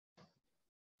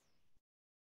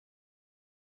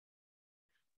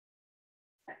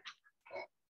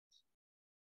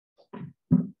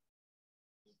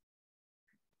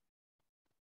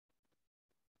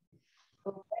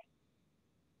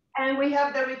And we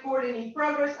have the recording in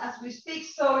progress as we speak.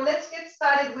 So let's get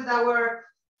started with our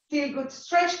Feel Good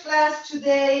Stretch class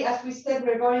today. As we said,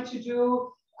 we're going to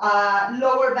do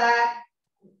lower back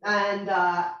and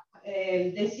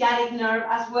the sciatic nerve,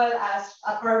 as well as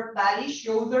upper body,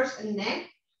 shoulders and neck.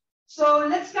 So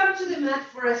let's come to the mat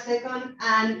for a second,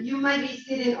 and you might be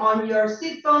sitting on your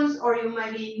sit bones, or you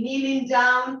might be kneeling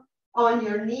down on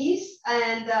your knees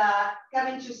and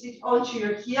coming to sit onto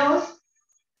your heels.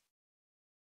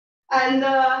 And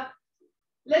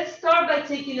let's start by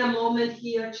taking a moment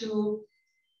here to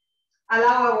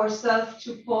allow ourselves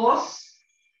to pause.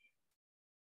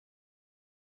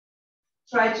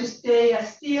 Try to stay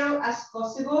as still as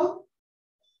possible,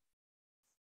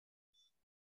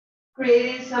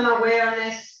 creating some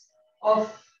awareness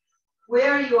of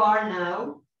where you are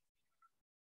now.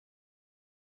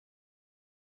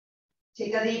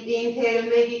 Take a deep inhale,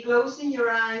 maybe closing your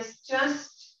eyes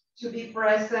just to be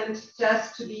present,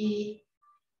 just to be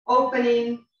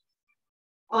opening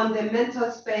on the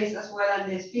mental space as well as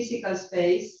the physical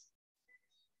space.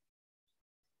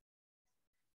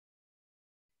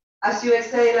 As you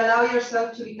exhale, allow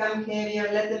yourself to become heavier.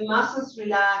 Let the muscles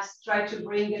relax. Try to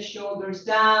bring the shoulders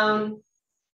down.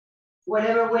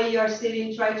 Whatever way you are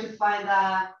sitting, try to find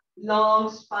a long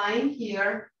spine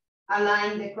here.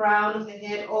 Align the crown of the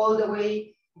head all the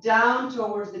way down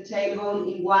towards the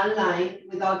tailbone in one line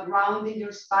without rounding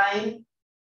your spine.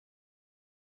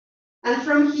 And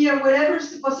from here, whatever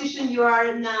position you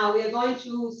are now, we are going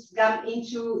to come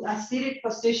into a seated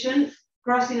position,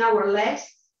 crossing our legs,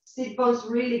 sit bones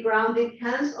really grounded,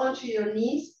 hands onto your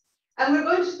knees. And we're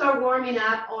going to start warming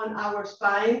up on our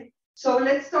spine. So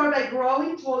let's start by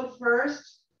growing tall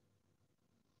first.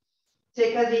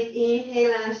 Take a deep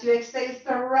inhale, and as you exhale,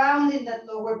 start rounding that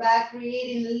lower back,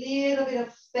 creating a little bit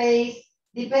of space.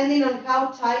 Depending on how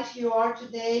tight you are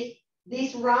today,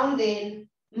 this rounding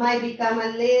might become a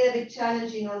little bit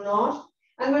challenging or not.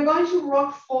 And we're going to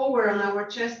rock forward on our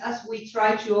chest as we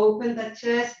try to open the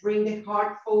chest, bring the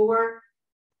heart forward.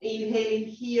 Inhaling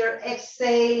here,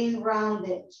 exhaling,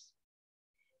 rounded.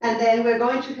 And then we're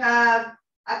going to have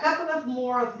a couple of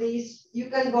more of these. You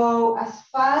can go as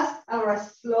fast or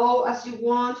as slow as you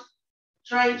want,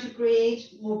 trying to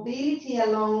create mobility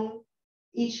along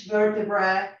each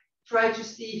vertebra. Try to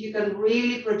see if you can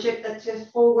really project that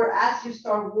chest forward as you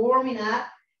start warming up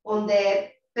on the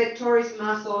pectoris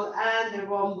muscle and the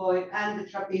rhomboid and the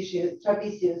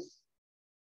trapezius.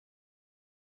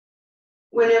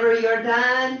 Whenever you're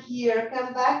done here,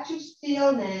 come back to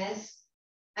stillness.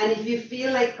 And if you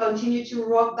feel like continue to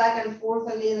rock back and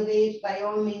forth a little bit, by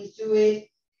all means do it.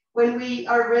 When we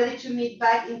are ready to meet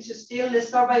back into stillness,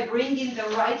 start by bringing the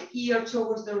right ear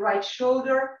towards the right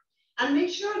shoulder and make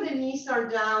sure the knees are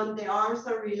down, the arms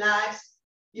are relaxed.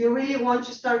 You really want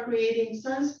to start creating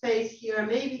some space here,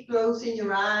 maybe closing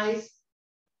your eyes,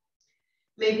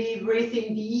 maybe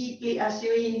breathing deeply as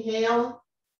you inhale.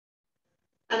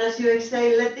 And as you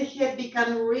exhale, let the head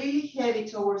become really heavy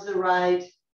towards the right.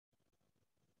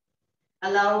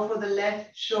 Allow for the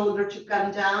left shoulder to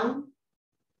come down.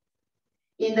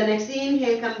 In the next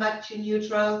inhale, come back to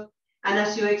neutral. And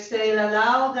as you exhale,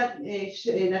 allow that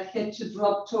head to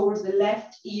drop towards the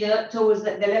left ear, towards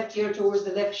the left ear, towards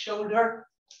the left shoulder.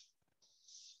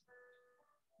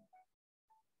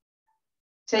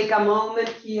 Take a moment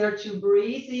here to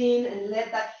breathe in and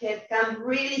let that head come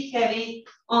really heavy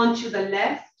onto the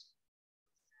left.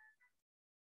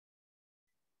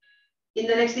 In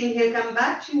the next inhale, come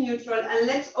back to neutral and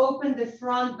let's open the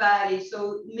front body.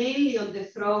 So mainly on the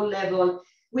throat level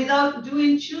without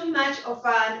doing too much of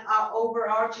an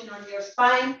overarching on your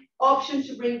spine. Option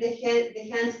to bring the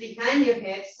hands behind your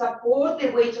head, support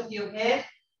the weight of your head,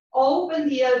 open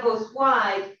the elbows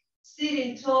wide,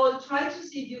 sitting tall. Try to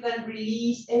see if you can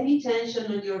release any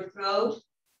tension on your throat.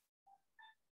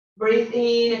 Breathe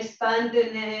in, expand the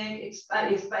neck,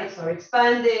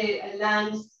 expand the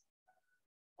lungs.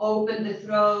 Open the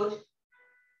throat.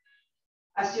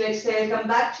 As you exhale, come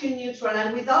back to neutral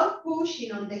and without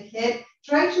pushing on the head,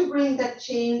 try to bring that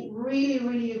chin really,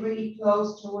 really, really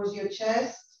close towards your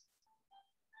chest.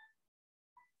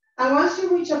 And once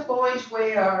you reach a point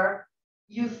where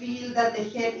you feel that the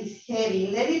head is heavy,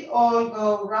 let it all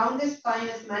go round the spine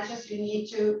as much as you need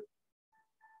to.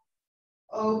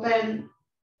 Open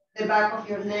the back of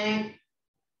your neck.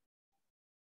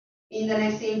 In the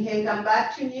next inhale, come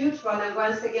back to neutral and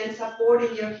once again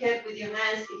supporting your head with your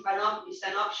hands if is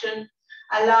an option.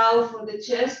 Allow for the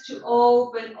chest to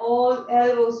open, all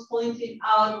elbows pointing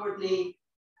outwardly.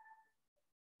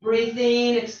 Breathe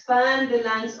in, expand the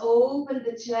lungs, open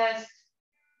the chest.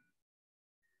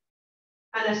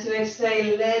 And as you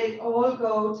exhale, let it all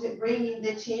go, bringing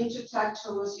the chin to touch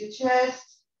towards your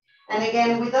chest. And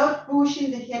again, without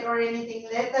pushing the head or anything,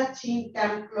 let that chin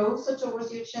come closer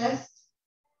towards your chest.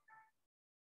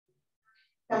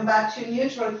 Come back to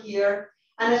neutral here.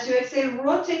 And as you exhale,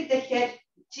 rotate the head,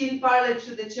 chin parallel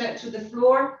to the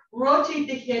floor. Rotate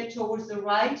the head towards the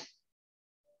right.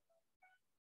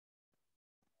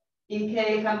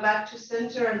 Inhale, come back to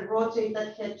center and rotate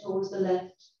that head towards the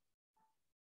left.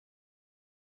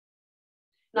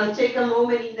 Now take a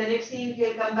moment in the next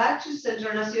inhale, come back to center,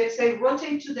 and as you exhale,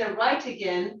 rotate to the right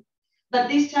again. But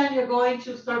this time you're going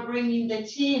to start bringing the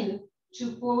chin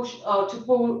to push or to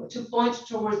point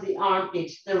towards the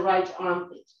armpit, the right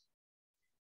armpit.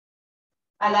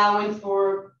 Allowing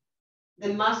for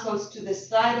the muscles to the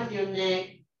side of your neck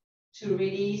to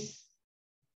release.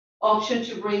 Option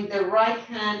to bring the right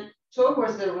hand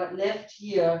towards the left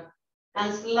here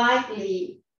and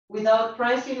slightly, without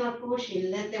pressing or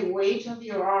pushing, let the weight of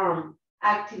your arm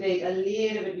activate a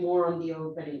little bit more on the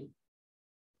opening.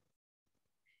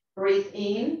 Breathe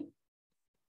in,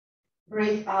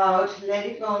 breathe out, let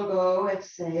it all go,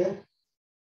 exhale.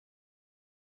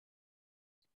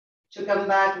 To come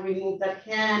back, remove that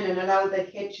hand and allow the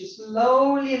head to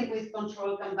slowly and with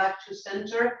control come back to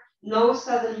center. No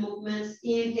sudden movements,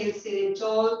 inhale, sitting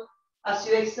tall. As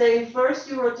you exhale, first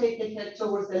you rotate the head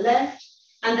towards the left,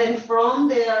 and then from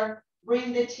there,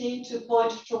 bring the chin to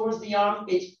point towards the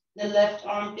armpit, the left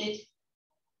armpit.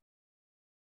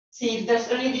 See if there's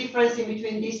any difference in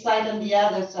between this side and the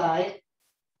other side.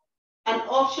 An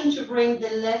option to bring the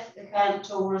left hand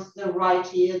towards the right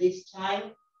here this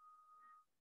time.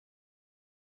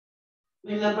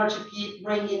 Remember to keep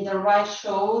bringing the right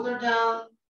shoulder down.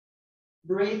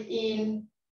 Breathe in.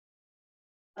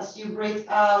 As you breathe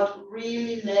out,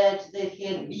 really let the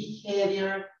head be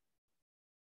heavier.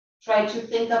 Try to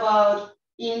think about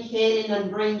inhaling and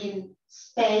bringing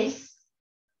space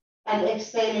and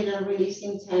exhaling and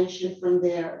releasing tension from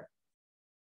there.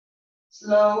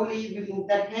 Slowly remove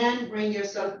that hand, bring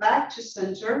yourself back to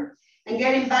center, and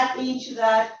getting back into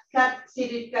that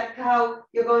seated cat-cow,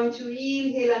 you're going to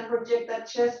inhale and project that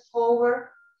chest forward.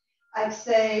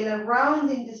 Exhale,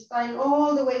 rounding the spine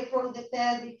all the way from the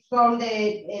pelvic, from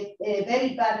the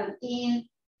belly button in.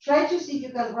 Try to see if you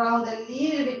can round a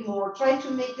little bit more. Try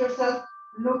to make yourself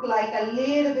look like a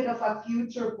little bit of a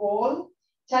future ball,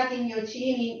 tucking your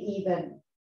chin in even.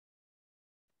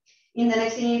 In the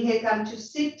next inhale, come to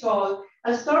sit tall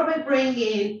and start by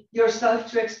bringing yourself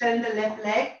to extend the left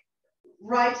leg,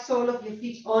 right sole of your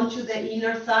feet onto the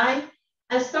inner thigh,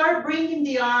 and start bringing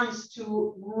the arms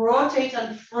to rotate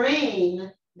and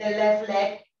frame the left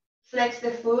leg. Flex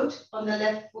the foot on the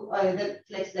left foot,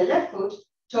 flex the left foot,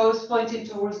 toes pointing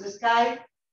towards the sky.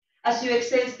 As you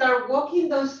exhale, start walking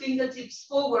those fingertips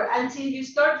forward until you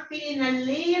start feeling a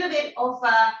little bit of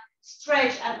a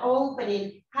stretch and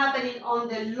opening happening on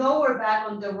the lower back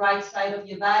on the right side of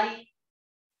your body.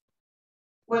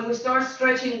 When we start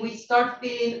stretching, we start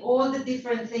feeling all the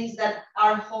different things that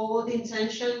are holding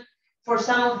tension. For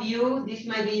some of you, this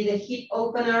might be the hip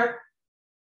opener.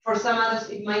 For some others,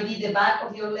 it might be the back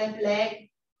of your left leg.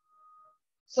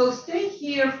 So stay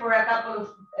here for a couple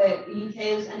of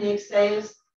inhales and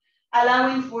exhales,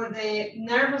 allowing for the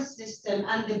nervous system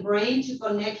and the brain to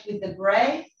connect with the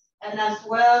breath. And as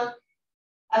well,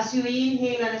 as you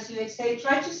inhale and as you exhale,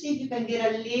 try to see if you can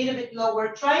get a little bit lower,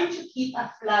 trying to keep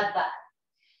a flat back.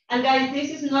 And guys,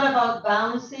 this is not about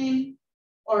bouncing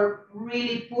or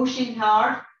really pushing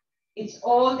hard. It's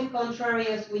all the contrary,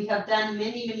 as we have done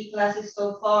many, many classes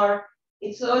so far.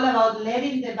 It's all about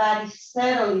letting the body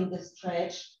settle in the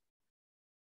stretch.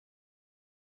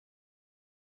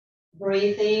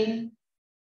 Breathe in.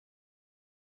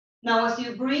 Now, as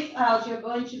you breathe out, you're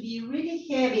going to be really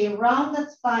heavy around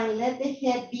that spine. Let the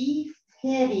head be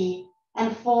heavy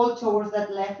and fall towards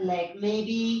that left leg.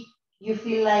 Maybe you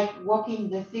feel like walking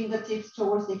the fingertips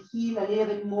towards the heel a little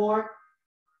bit more.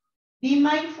 Be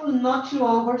mindful not to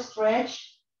overstretch.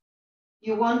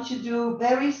 You want to do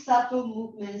very subtle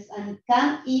movements and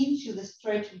come into the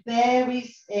stretch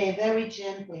very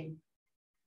gently.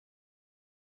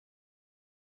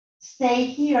 Stay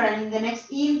here, and in the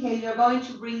next inhale, you're going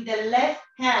to bring the left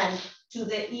hand to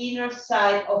the inner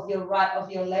side of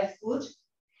your left foot,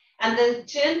 and then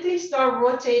gently start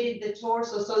rotating the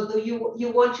torso. So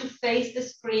you want to face the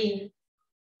screen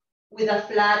with a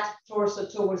flat torso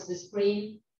towards the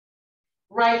screen.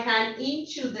 Right hand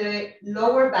into the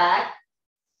lower back,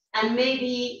 and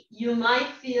maybe you might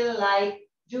feel like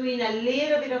doing a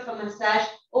little bit of a massage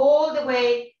all the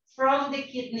way from the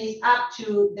kidneys up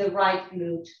to the right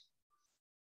glute.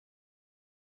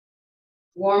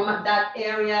 Warm up that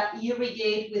area,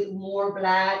 irrigate with more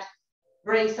blood,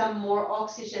 bring some more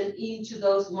oxygen into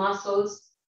those muscles.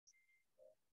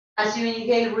 As you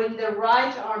inhale, bring the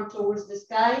right arm towards the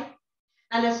sky.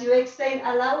 And as you exhale,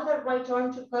 allow the right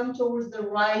arm to come towards the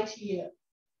right ear.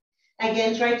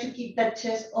 Again, try to keep that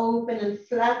chest open and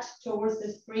flat towards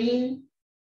the screen.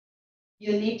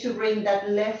 You need to bring that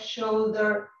left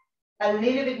shoulder a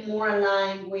little bit more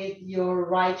aligned with your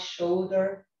right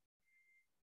shoulder.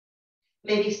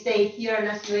 Maybe stay here, and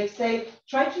as you exhale,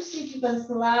 try to see if you can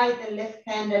slide the left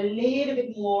hand a little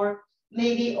bit more,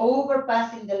 maybe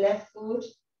overpassing the left foot.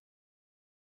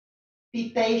 Be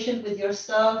patient with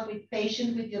yourself, be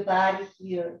patient with your body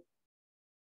here.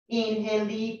 Inhale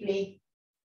deeply.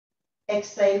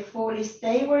 Exhale fully,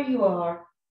 stay where you are.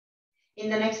 In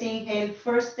the next inhale,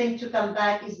 first thing to come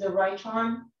back is the right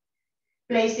arm.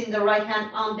 Placing the right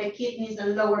hand on the kidneys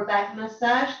and lower back,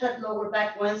 massage that lower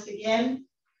back once again.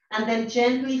 And then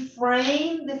gently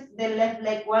frame the left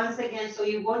leg once again. So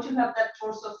you want to have that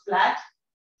torso flat,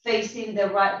 facing the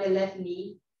left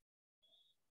knee.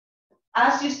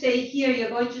 As you stay here, you're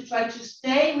going to try to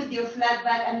stay with your flat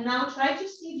back, and now try to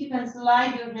see if you can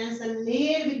slide your hands a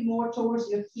little bit more towards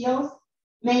your heels,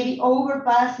 maybe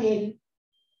overpassing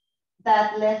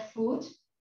that left foot,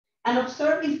 and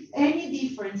observe if any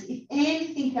difference, if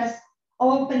anything has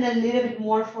opened a little bit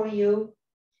more for you.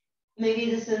 Maybe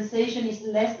the sensation is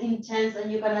less intense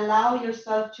and you can allow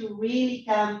yourself to really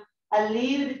come a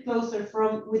little bit closer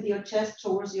with your chest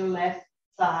towards your left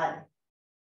side.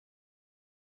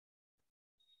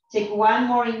 Take one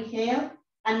more inhale,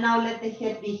 and now let the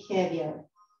head be heavier.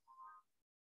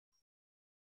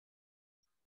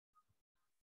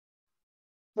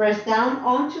 Press down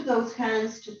onto those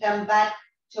hands to come back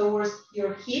towards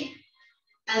your hip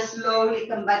and slowly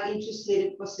come back into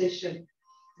seated position.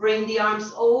 Bring the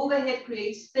arms overhead,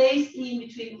 create space in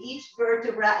between each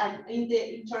vertebra and in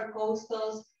the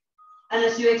intercostals. And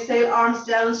as you exhale, arms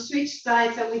down, switch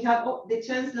sides, and we have the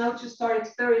chance now to start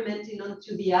experimenting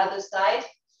onto the other side.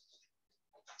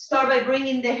 Start by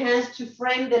bringing the hands to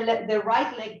frame the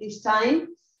right leg this time.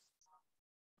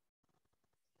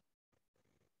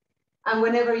 And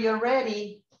whenever you're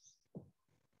ready,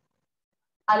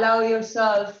 allow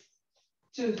yourself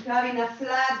to having a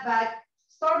flat back.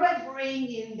 Start by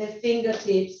bringing the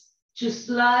fingertips to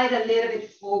slide a little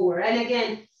bit forward. And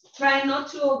again, try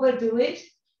not to overdo it.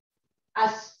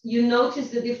 As you notice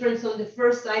the difference on the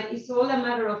first side, it's all a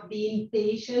matter of being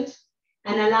patient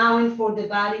and allowing for the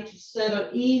body to settle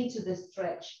into the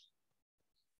stretch.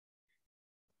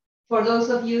 For those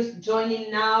of you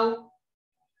joining now,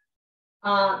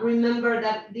 remember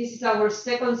that this is our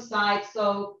second side,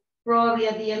 so probably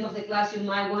at the end of the class, you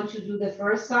might want to do the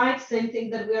first side, same thing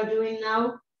that we are doing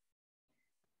now.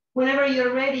 Whenever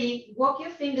you're ready, walk your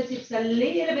fingertips a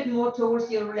little bit more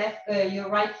towards your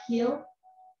right heel,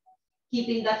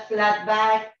 keeping that flat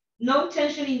back. No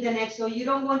tension in the neck, so you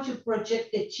don't want to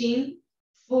project the chin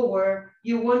forward.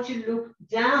 You want to look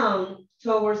down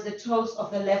towards the toes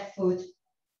of the left foot.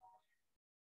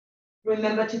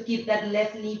 Remember to keep that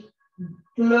left knee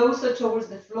closer towards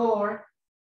the floor.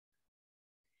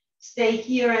 Stay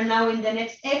here, and now in the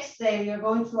next exhale, you're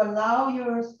going to allow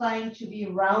your spine to be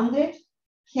rounded,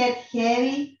 head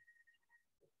heavy.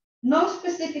 No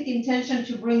specific intention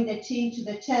to bring the chin to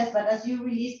the chest, but as you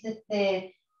release the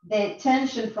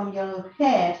tension from your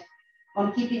head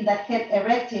on keeping that head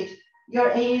erected,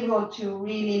 you're able to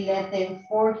really let the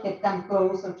forehead come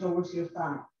closer towards your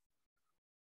thumb.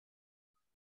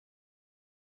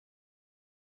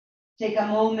 Take a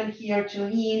moment here to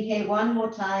inhale one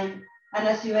more time. And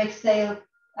as you exhale,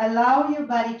 allow your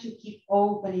body to keep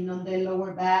opening on the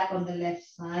lower back on the left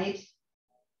side.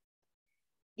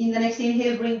 In the next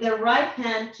inhale, bring the right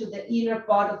hand to the inner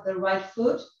part of the right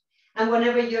foot. And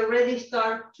whenever you're ready,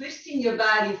 start twisting your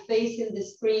body facing the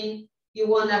screen. You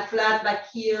want a flat back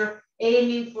here,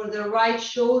 aiming for the right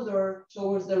shoulder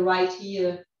towards the right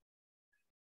ear.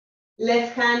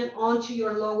 Left hand onto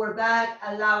your lower back,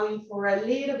 allowing for a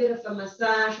little bit of a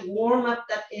massage. Warm up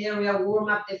that area, warm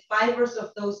up the fibers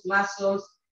of those muscles,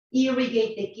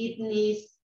 irrigate the kidneys,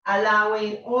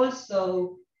 allowing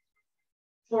also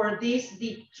for these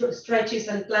deep stretches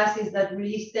and classes that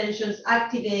release tensions,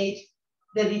 activate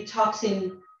the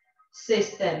detoxing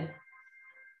system.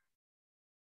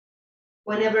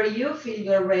 Whenever you feel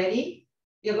you're ready,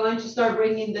 you're going to start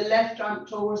bringing the left arm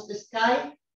towards the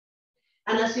sky.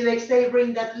 And as you exhale,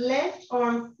 bring that left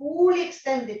arm fully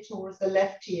extended towards the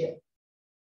left ear.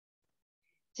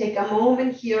 Take a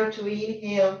moment here to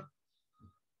inhale.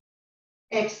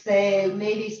 Exhale,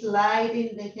 maybe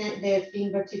sliding the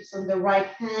fingertips on the right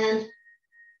hand,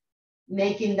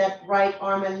 making that right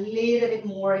arm a little bit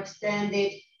more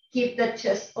extended. Keep the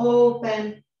chest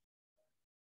open.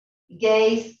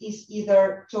 Gaze is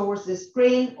either towards the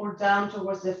screen or down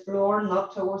towards the floor,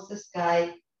 not towards the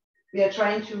sky. We are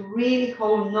trying to really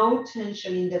hold no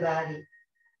tension in the body.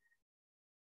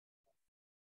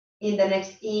 In the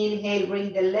next inhale,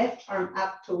 bring the left arm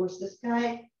up towards the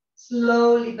sky.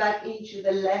 Slowly back into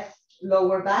the left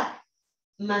lower back.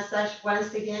 Massage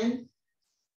once again.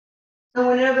 And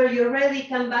whenever you're ready,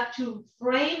 come back to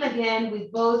frame again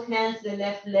with both hands, the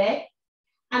left leg.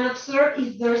 And observe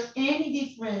if there's any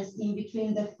difference in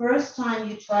between the first time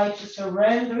you try to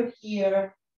surrender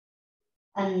here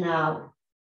and now.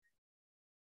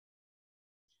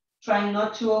 Try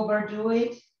not to overdo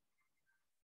it.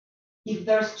 If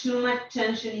there's too much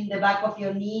tension in the back of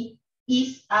your knee,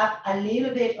 ease up a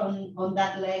little bit on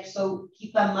that leg. So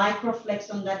keep a micro flex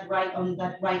on that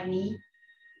right knee.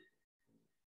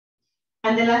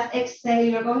 And the last exhale,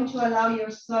 you're going to allow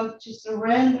yourself to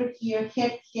surrender here,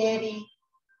 head heavy,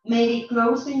 maybe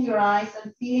closing your eyes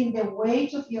and feeling the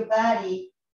weight of your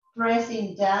body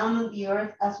pressing down on the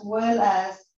earth, as well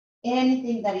as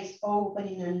anything that is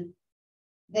opening and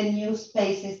the new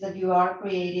spaces that you are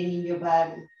creating in your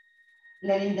body.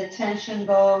 Letting the tension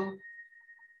go.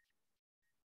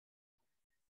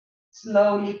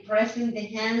 Slowly pressing the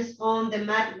hands on the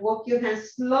mat. Walk your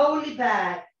hands slowly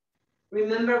back.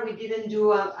 Remember, we didn't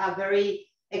do a very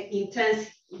intense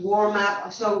warm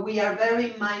up, so we are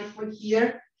very mindful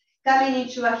here. Coming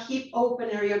into a hip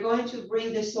opener, you're going to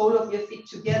bring the sole of your feet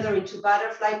together into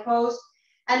butterfly pose.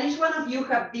 And each one of you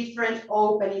have different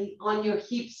opening on your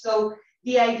hips. So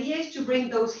the idea is to bring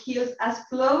those heels as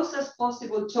close as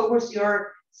possible towards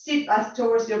your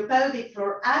towards your pelvic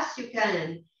floor as you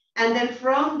can. And then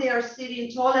from there,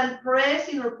 sitting tall and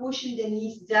pressing or pushing the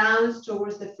knees down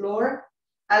towards the floor,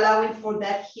 allowing for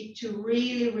that hip to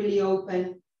really, really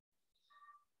open.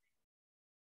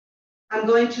 I'm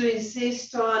going to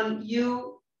insist on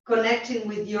you connecting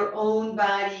with your own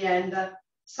body. And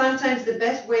sometimes the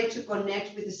best way to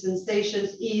connect with the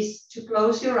sensations is to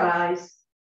close your eyes.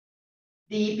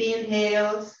 Deep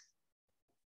inhales,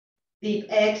 deep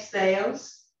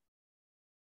exhales.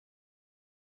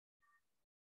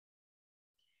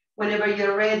 Whenever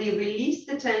you're ready, release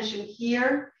the tension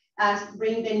here.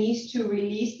 Bring the knees to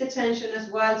release the tension as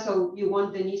well. So you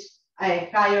want the knees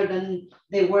higher than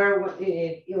they were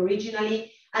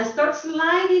originally. And start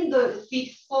sliding the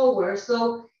feet forward.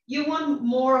 So you want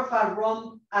more of a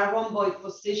rhomboid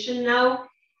position now.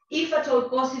 If at all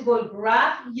possible,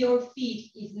 grab your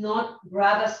feet. If not,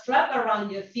 grab a strap around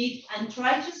your feet and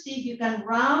try to see if you can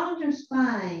round your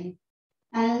spine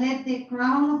and let the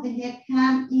crown of the head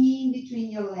come in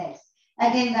between your legs.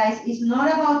 Again, guys, it's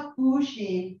not about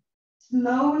pushing.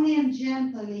 Slowly and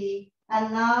gently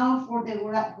allow for the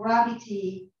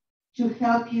gravity to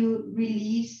help you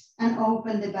release and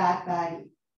open the back body.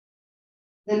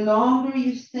 The longer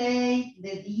you stay,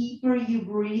 the deeper you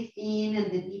breathe in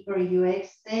and the deeper you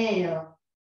exhale,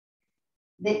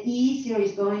 the easier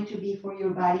it's going to be for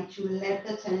your body to let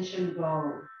the tension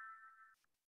go.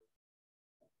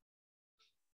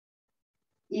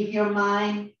 If your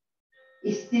mind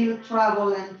is still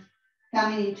traveling,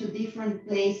 coming into different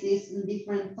places and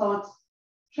different thoughts,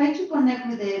 try to connect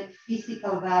with the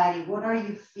physical body. What are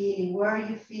you feeling? Where are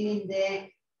you feeling the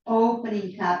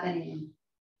opening happening?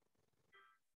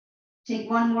 Take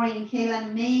one more inhale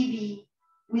and maybe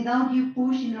without you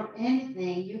pushing or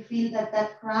anything, you feel that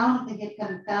that crown of the head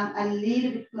can come a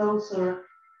little bit closer,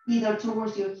 either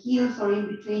towards your heels or in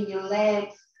between your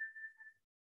legs.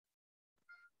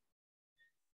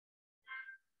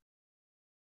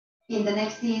 In the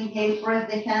next inhale, press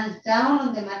the hands down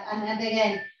on the mat and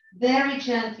again, very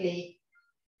gently,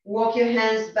 walk your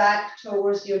hands back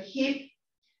towards your hip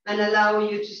and allow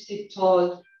you to sit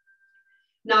tall.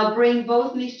 Now bring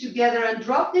both knees together and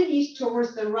drop the knees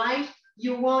towards the right.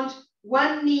 You want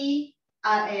one knee,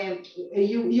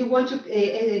 you want to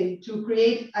create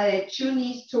two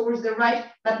knees towards the right,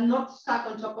 but not stuck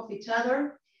on top of each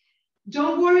other.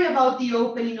 Don't worry about the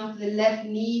opening of the left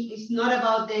knee. It's not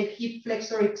about the hip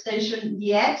flexor extension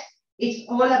yet. It's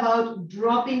all about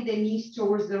dropping the knees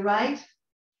towards the right,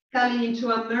 coming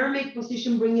into a mermaid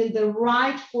position, bringing the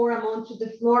right forearm onto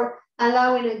the floor,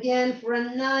 allowing again for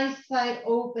a nice side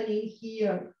opening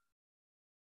here.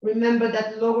 Remember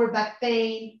that lower back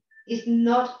pain is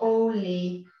not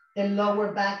only the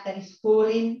lower back that is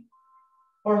pulling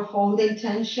or holding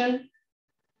tension.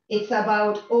 It's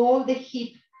about all the hip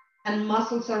and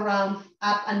muscles around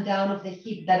up and down of the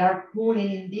hip that are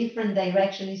pulling in different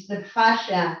directions. It's the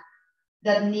fascia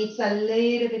that needs a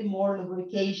little bit more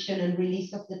lubrication and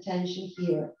release of the tension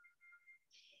here.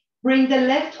 Bring the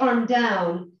left arm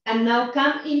down and now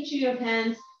come into your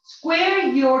hands, square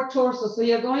your torso. So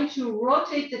you're going to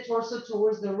rotate the torso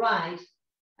towards the right,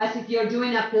 as if you're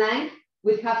doing a plank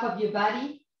with half of your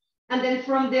body. And then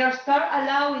from there, start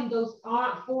allowing those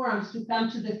forearms to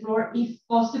come to the floor if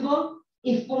possible.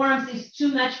 If forearms is too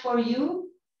much for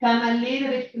you, come a little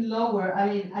bit lower, a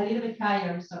little bit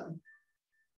higher, sorry.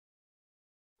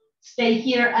 Stay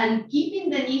here and keeping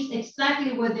the knees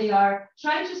exactly where they are.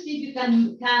 Try to see if you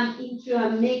can come into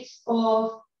a mix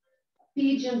of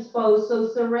pigeon's pose.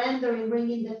 So surrendering,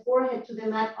 bringing the forehead to the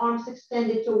mat, arms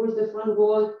extended towards the front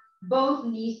wall, both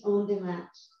knees on the mat.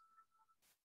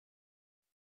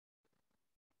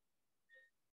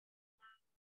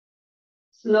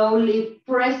 Slowly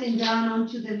pressing down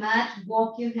onto the mat,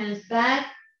 walk your hands back.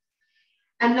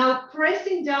 And now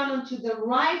pressing down onto the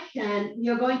right hand,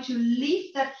 you're going to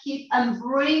lift that hip and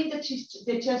bring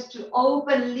the chest to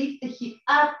open, lift the hip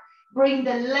up, bring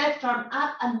the left arm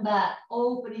up and back,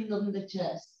 opening on the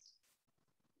chest.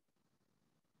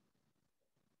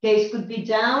 Gaze could be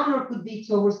down or could be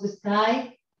towards the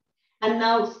sky. And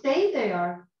now stay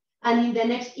there. And in the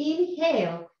next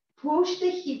inhale, push the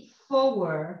hip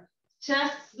forward,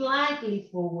 just slightly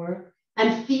forward,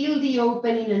 and feel the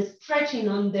opening and stretching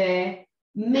on the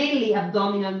mainly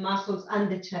abdominal muscles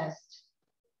and the chest.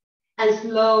 And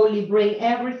slowly bring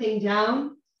everything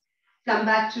down, come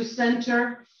back to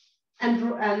center, and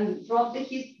drop the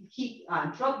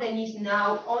drop the knees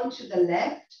now onto the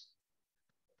left.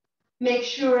 Make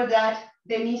sure that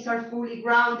the knees are fully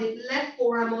grounded, left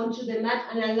forearm onto the mat,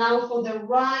 and allow for the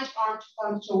right arm to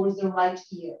come towards the right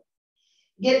ear.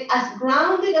 Get as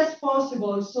grounded as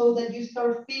possible so that you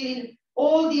start feeling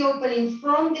all the opening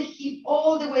from the hip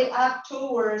all the way up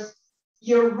towards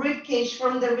your rib cage,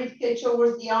 from the rib cage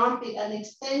towards the armpit, an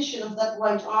extension of that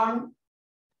right arm.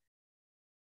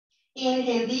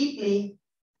 Inhale deeply.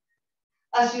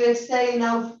 As you exhale,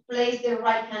 now place the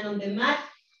right hand on the mat.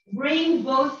 Bring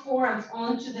both forearms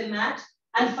onto the mat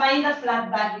and find a flat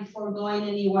back before going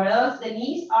anywhere else. The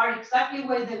knees are exactly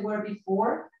where they were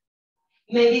before.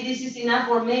 Maybe this is enough,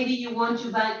 or maybe you want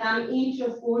to come into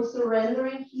a full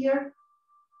surrendering here.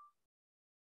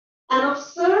 And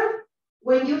observe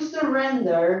when you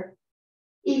surrender,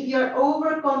 if you're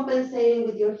overcompensating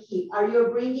with your hip. Are you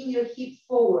bringing your hip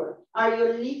forward? Are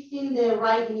you lifting the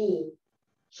right knee?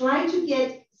 Try to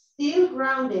get still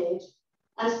grounded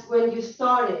as when you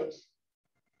started,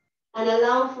 and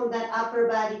allow for that upper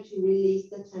body to release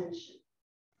the tension.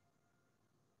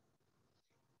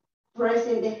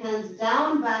 Pressing the hands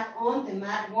down, back on the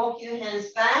mat, walk your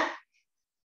hands back,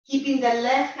 keeping the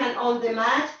left hand on the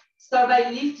mat. Start by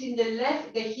lifting the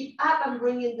hip up and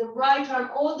bringing the right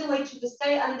arm all the way to the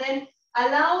sky, and then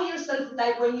allow yourself,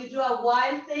 like when you do a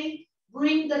wild thing,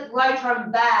 bring that right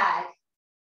arm back,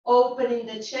 opening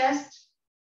the chest.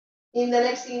 In the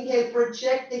next inhale,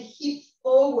 project the hip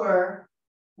forward.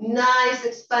 Nice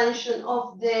expansion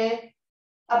of the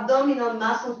abdominal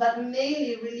muscles, but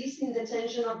mainly releasing the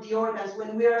tension of the organs.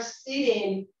 When we are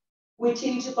sitting, we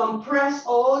tend to compress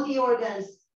all the organs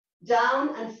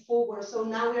down and forward. So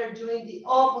now we are doing the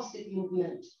opposite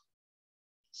movement.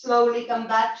 Slowly come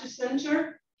back to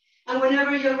center. And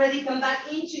whenever you're ready, come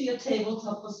back into your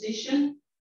tabletop position.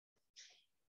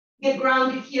 Get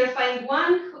grounded here. Find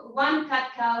one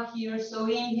cat-cow here. So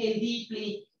inhale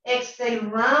deeply. Exhale,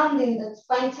 rounding that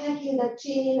spine, taking the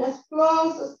chin in as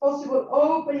close as possible,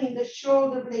 opening the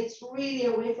shoulder blades really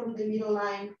away from the middle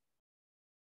line.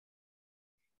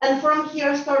 And from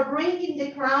here, start bringing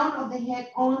the crown of the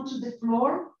head onto the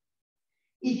floor.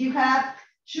 If you have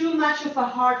too much of a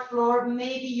hard floor,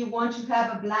 maybe you want to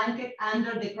have a blanket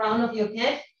under the crown of your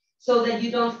head so that you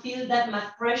don't feel that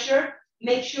much pressure.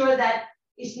 Make sure that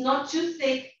it's not too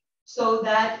thick so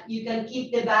that you can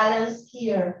keep the balance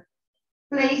here.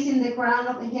 Placing the crown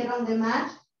of the head on the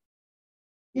mat.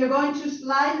 You're going to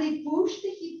slightly push the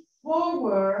hip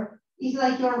forward. It's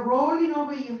like you're rolling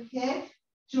over your head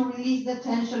to release the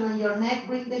tension on your neck.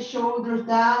 Bring the shoulders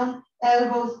down,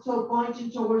 elbows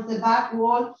pointing towards the back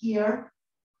wall here.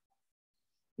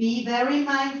 Be very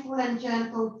mindful and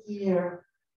gentle here.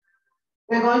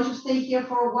 We're going to stay here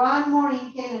for one more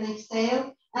inhale and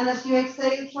exhale. And as you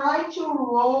exhale, try to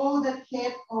roll the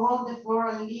head on the floor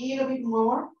a little bit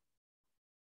more.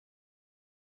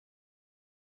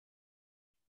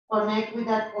 Connect with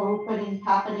that opening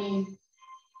happening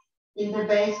in the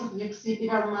base of the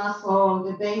occipital muscle,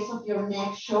 the base of your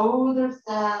neck, shoulders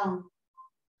down.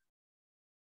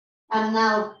 And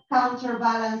now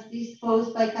counterbalance this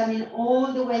pose by coming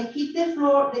all the way. Keep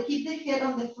the head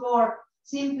on the floor,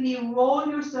 simply roll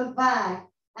yourself back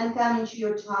and come into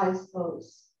your child's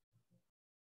pose.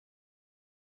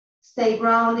 Stay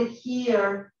grounded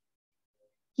here.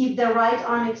 Keep the right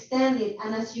arm extended,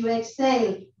 and as you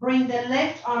exhale, bring the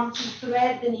left arm to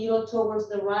thread the needle towards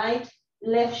the right,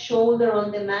 left shoulder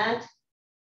on the mat,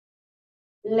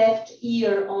 left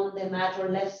ear on the mat, or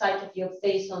left side of your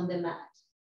face on the mat.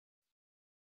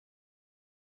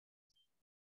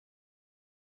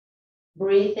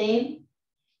 Breathe in.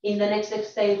 In the next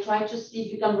exhale, try to see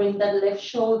if you can bring that left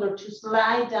shoulder to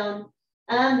slide down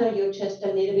under your chest a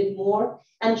little bit more,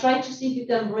 and try to see if you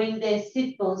can bring the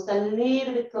sit bones a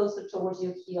little bit closer towards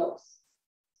your heels.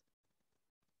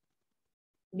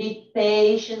 Be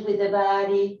patient with the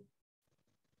body.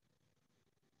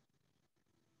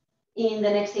 In the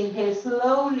next inhale,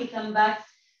 slowly come back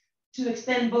to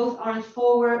extend both arms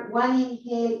forward. One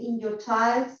inhale in your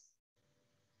thighs.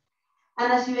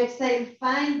 And as you exhale,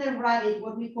 find the rabbit,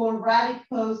 what we call rabbit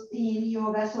pose in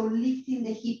yoga. So lifting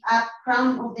the hip up,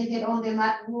 crown of the head on the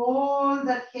mat, roll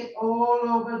that head all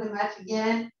over the mat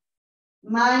again.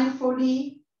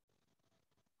 Mindfully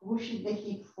pushing the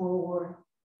hip forward.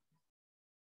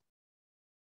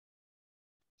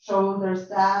 Shoulders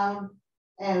down,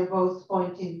 elbows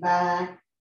pointing back.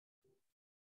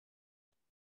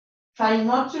 Try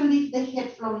not to lift the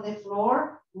head from the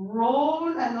floor. Roll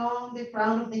along the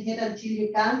crown of the head until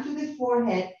you come to the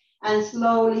forehead and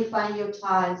slowly find your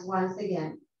thighs once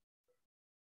again.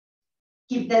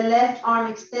 Keep the left arm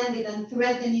extended and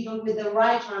thread the needle with the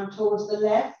right arm towards the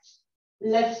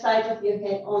left side of your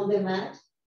head on the mat.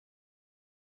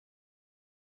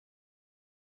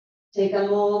 Take a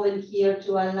moment here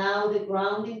to allow the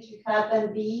grounding to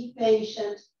happen. Be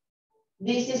patient.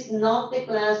 This is not the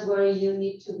class where you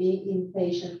need to be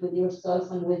impatient with yourself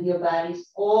and with your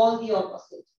bodies, all the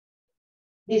opposite.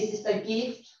 This is a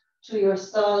gift to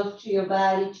yourself, to your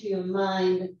body, to your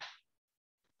mind,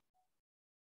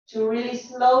 to really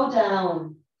slow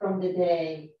down from the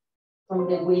day, from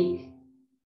the week,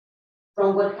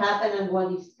 from what happened and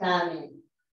what is coming.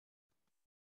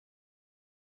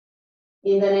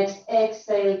 In the next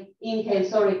exhale, inhale,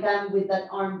 come with that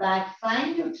arm back.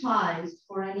 Find your thighs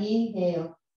for an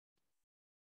inhale.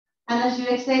 And as you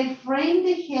exhale, frame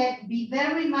the head. Be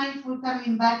very mindful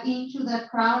coming back into the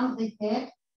crown of the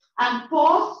head. And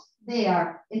pause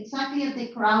there, exactly at the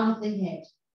crown of the head.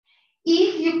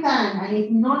 If you can, and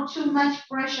if not too much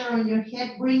pressure on your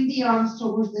head, bring the arms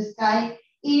towards the sky,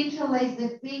 interlace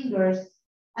the fingers,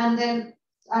 and then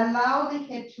allow the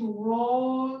head to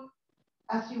roll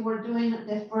as you were doing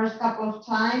the first couple of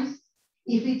times.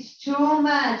 If it's too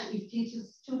much, if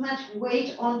it's too much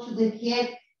weight onto the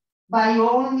head, by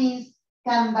all means,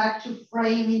 come back to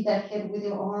framing that head with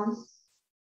your arms.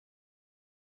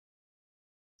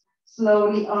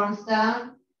 Slowly, arms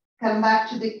down. Come back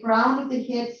to the crown of the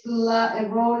head,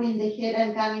 rolling the head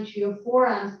and come into your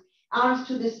forearms. Arms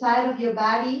to the side of your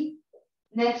body,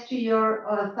 next to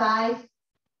your thighs,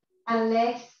 and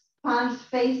legs, palms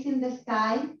facing the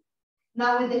sky.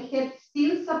 Now with the head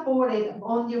still supported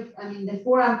on your, the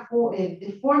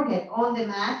forehead on the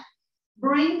mat,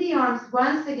 bring the arms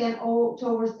once again all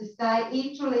towards the sky,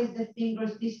 interlace the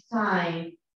fingers this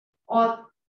time, or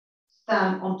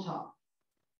thumb on top.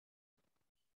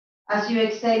 As you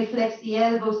exhale, flex the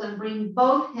elbows and bring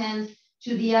both hands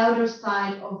to the outer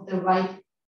side of the right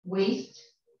waist.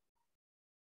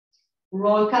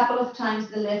 Roll a couple of times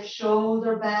the left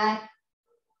shoulder back.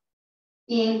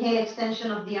 Inhale,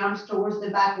 extension of the arms towards the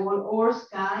back wall or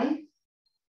sky.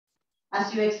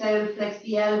 As you exhale, flex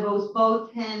the elbows,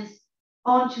 both hands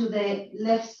onto the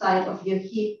left side of your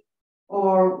hip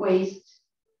or waist,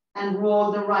 and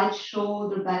roll the right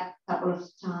shoulder back a couple of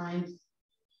times.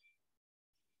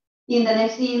 In the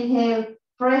next inhale,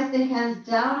 press the hands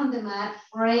down on the mat,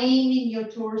 framing your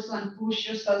torso and push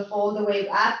yourself all the way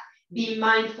up. Be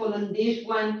mindful on this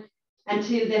one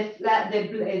until the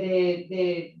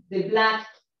black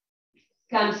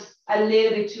comes a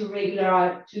little bit too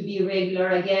regular to be regular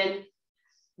again.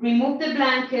 Remove the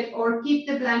blanket or keep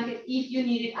the blanket if you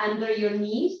need it under your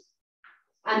knees,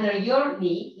 under your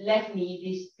knee, left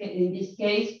knee in this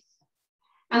case.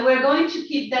 And we're going to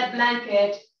keep that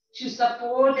blanket to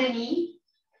support the knee,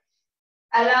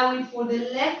 allowing for the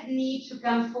left knee to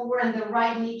come forward and the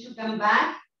right knee to come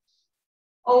back,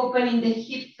 opening the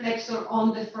hip flexor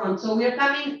on the front. So we're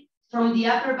coming from the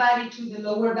upper body to the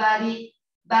lower body,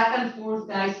 back and forth,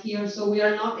 guys, here. So we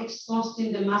are not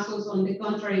exhausting the muscles. On the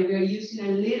contrary, we are using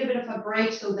a little bit of a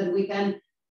break so that we can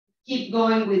keep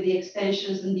going with the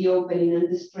extensions and the opening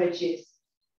and the stretches.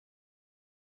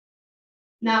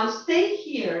 Now stay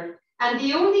here And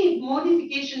the only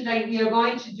modification that we are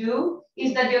going to do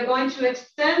is that you're going to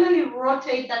externally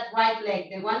rotate that right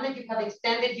leg. The one that you have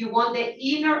extended, you want the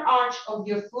inner arch of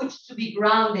your foot to be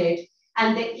grounded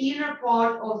and the inner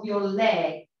part of your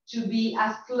leg to be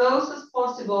as close as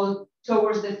possible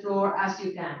towards the floor as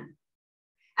you can.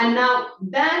 And now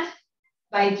that,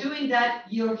 by doing that,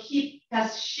 your hip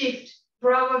has shifted.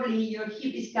 Probably your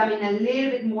hip is coming a little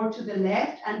bit more to the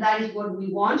left, and that is what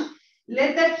we want.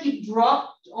 Let that hip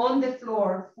drop on the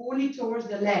floor fully towards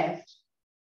the left.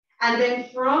 And then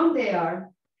from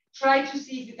there, try to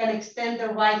see if you can extend the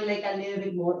right leg a little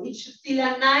bit more. It should feel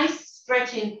a nice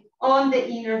stretching on the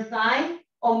inner thigh,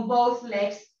 on both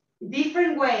legs.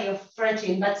 Different way of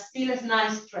stretching, but still a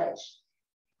nice stretch.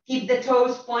 Keep the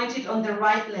toes pointed on the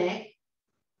right leg.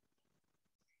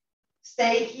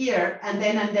 Stay here, and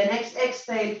then on the next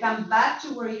exhale, come back to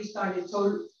where you started.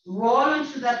 So roll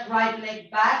into that right leg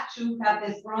back to have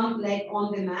the front leg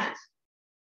on the mat.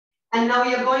 And now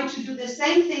you're going to do the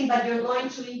same thing, but you're going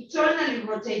to internally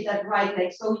rotate that right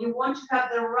leg. So you want to have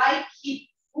the right hip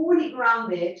fully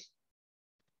grounded.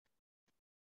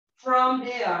 From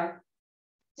there,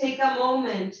 take a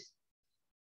moment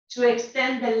to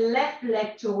extend the left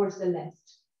leg towards the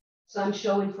left. So I'm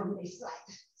showing from this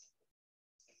side.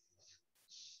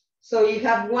 So you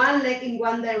have one leg in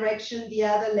one direction, the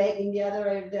other leg in the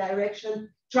other direction.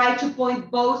 Try to point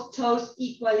both toes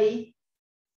equally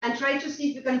and try to see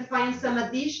if you can find some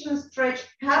additional stretch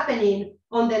happening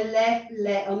on the left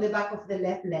leg, on the back of the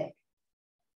left leg.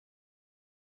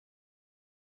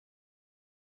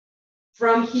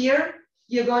 From here,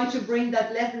 you're going to bring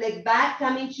that left leg back,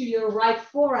 coming to your right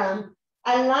forearm.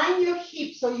 Align your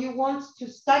hip, so you want to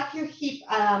stack your hip,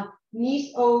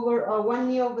 knees over, or one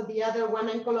knee over the other, one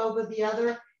ankle over the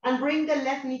other, and bring the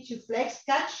left knee to flex.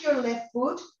 Catch your left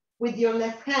foot with your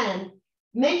left hand.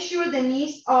 Make sure the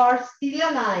knees are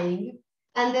still aligned,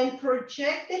 and then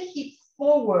project the hip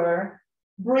forward,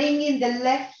 bringing the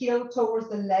left heel towards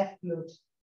the left glute.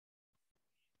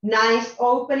 Nice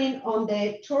opening on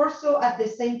the torso at the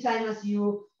same time as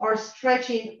you are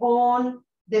stretching on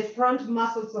the front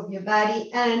muscles of your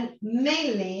body, and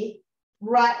mainly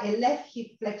left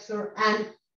hip flexor and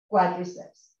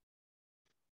quadriceps.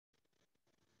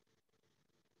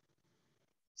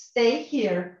 Stay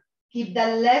here, keep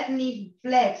the left knee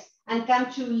flexed and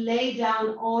come to lay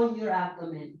down on your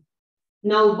abdomen.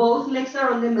 Now both legs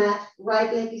are on the mat,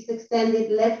 right leg is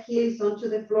extended, left heel is onto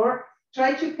the floor.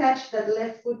 Try to catch that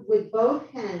left foot with both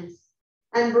hands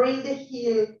and bring the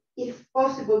heel, if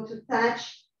possible, to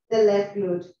touch the left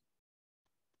glute.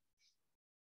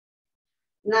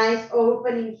 Nice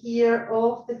opening here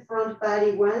of the front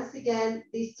body. Once again,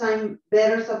 this time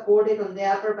better supported on the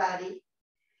upper body.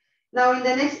 Now in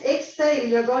the next exhale,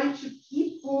 you're going to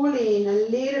keep pulling a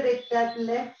little bit that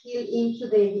left heel into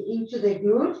the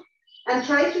glute and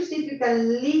try to see if you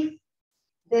can lift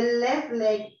the left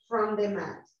leg from the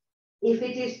mat. If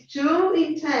it is too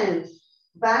intense,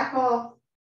 back off.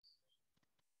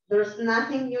 There's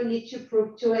nothing you need to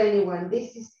prove to anyone.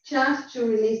 This is just to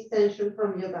release tension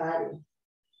from your body.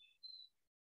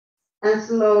 And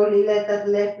slowly let that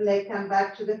left leg come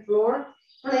back to the floor.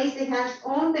 Place the hands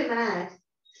on the mat.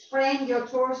 Straighten your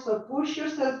torso. Push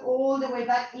yourself all the way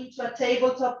back into a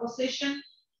tabletop position.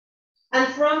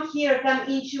 And from here, come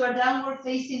into a downward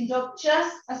facing dog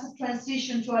just as a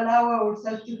transition to allow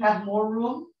ourselves to have more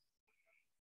room.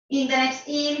 In the next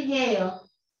inhale,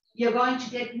 you're going to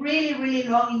get really, really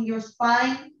long in your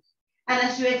spine. And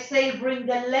as you exhale, bring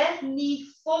the left knee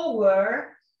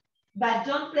forward, but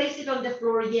don't place it on the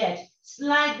floor yet.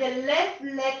 Slide the left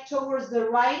leg towards the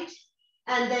right,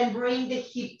 and then bring the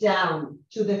hip down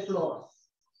to the floor.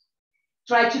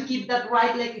 Try to keep that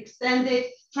right leg extended.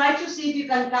 Try to see if you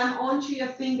can come onto your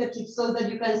fingertips so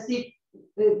that you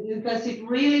can sit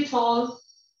really tall.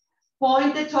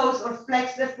 Point the toes or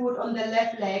flex the foot on the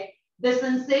left leg. The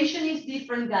sensation is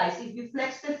different, guys. If you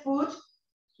flex the foot,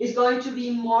 it's going to be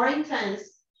more intense.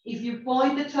 If you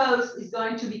point the toes, it's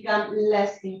going to become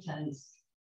less intense.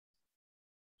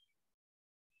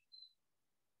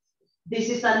 This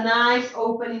is a nice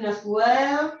opening as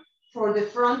well for the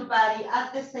front body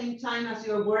at the same time as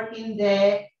you're working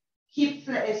the hip,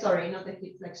 not the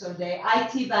hip flexor, the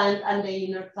IT band and the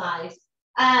inner thighs.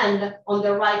 And on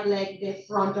the right leg, the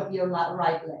front of your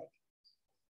right leg.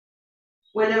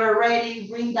 Whenever ready,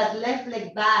 bring that left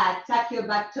leg back, tuck your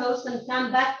back toes and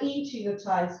come back into your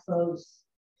child's pose.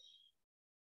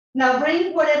 Now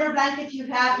bring whatever blanket you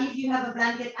have, if you have a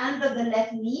blanket under the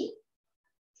left knee,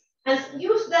 and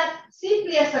use that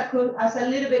simply as a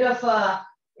little bit of a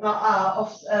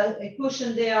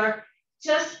cushion there.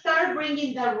 Just start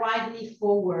bringing the right knee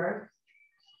forward.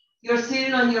 You're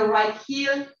sitting on your right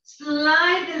heel.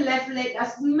 Slide the left leg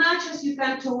as much as you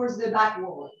can towards the back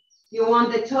wall. You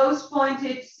want the toes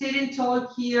pointed, sitting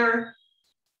tall here.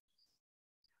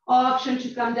 Option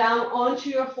to come down onto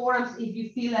your forearms if you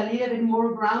feel a little bit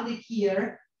more grounded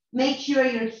here. Make sure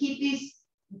your hip is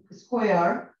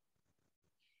square.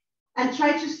 And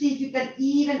try to see if you can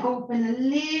even open a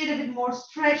little bit more,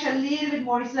 stretch a little bit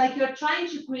more. It's like you're trying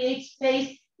to create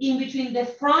space in between the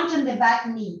front and the back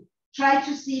knee. Try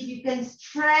to see if you can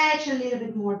stretch a little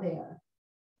bit more there.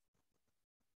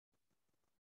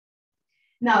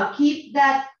 Now keep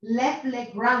that left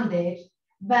leg grounded,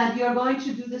 but you're going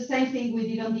to do the same thing we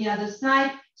did on the other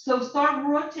side. So start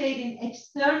rotating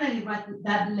externally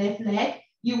that left leg.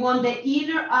 You want the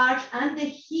inner arch and the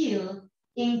heel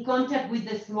in contact with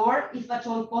the floor, if at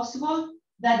all possible.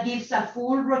 That gives a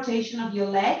full rotation of your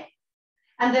leg.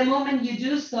 And the moment you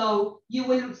do so, you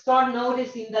will start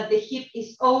noticing that the hip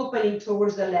is opening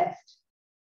towards the left.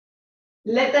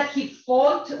 Let that hip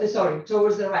fall,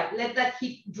 towards the right. Let that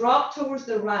hip drop towards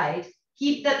the right.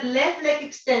 Keep that left leg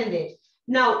extended.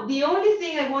 Now, the only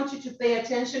thing I want you to pay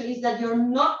attention is that you're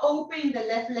not opening the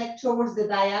left leg towards the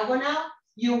diagonal.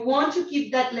 You want to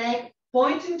keep that leg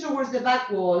pointing towards the back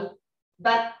wall,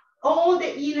 but all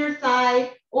the inner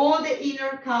thigh, all the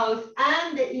inner calf,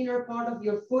 and the inner part of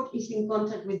your foot is in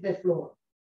contact with the floor.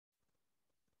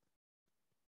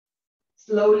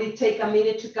 Slowly take a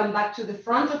minute to come back to the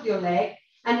front of your leg,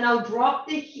 and now drop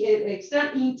the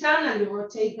internally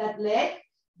rotate that leg,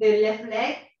 the left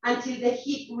leg, until the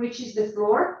hip reaches the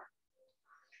floor.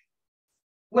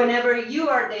 Whenever you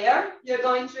are there, you're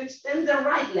going to extend the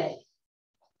right leg.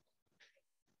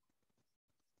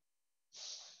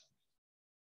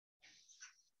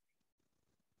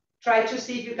 Try to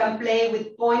see if you can play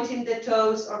with pointing the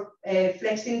toes or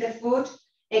flexing the foot.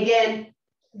 Again,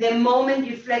 the moment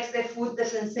you flex the foot, the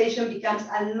sensation becomes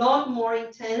a lot more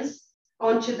intense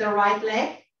onto the right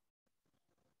leg.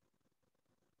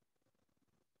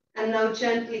 And now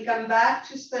gently come back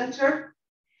to center.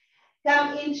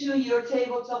 Come into your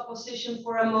tabletop position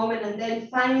for a moment and then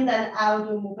find that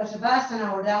Ardha Mukha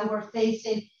Svanasana or downward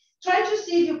facing. Try to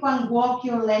see if you can walk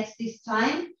your legs this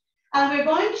time. And we're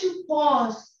going to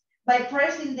pause by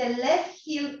pressing the left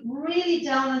heel really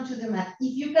down onto the mat.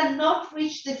 If you cannot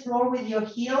reach the floor with your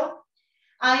heel,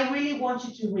 I really want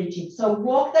you to reach it. So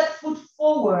walk that foot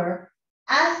forward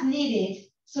as needed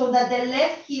so that the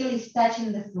left heel is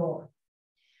touching the floor.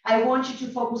 I want you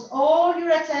to focus all your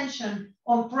attention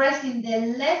on pressing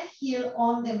the left heel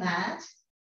on the mat.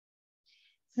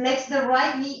 Flex the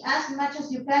right knee as much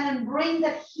as you can and bring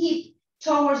that hip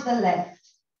towards the left.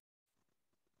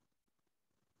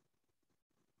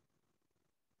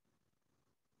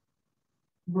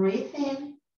 Breathe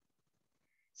in.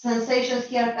 Sensations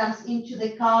here comes into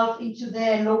the calf, into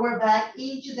the lower back,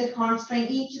 into the hamstring,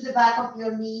 into the back of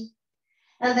your knee.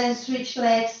 And then switch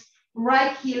legs,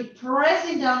 right heel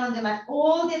pressing down on the mat.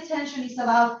 All the attention is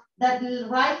about that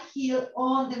right heel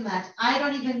on the mat. I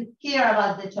don't even care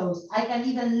about the toes. I can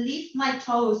even lift my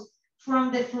toes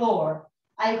from the floor.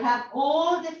 I have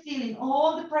all the feeling,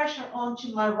 all the pressure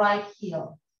onto my right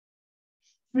heel.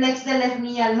 Flex the left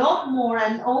knee a lot more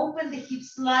and open the hip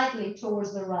slightly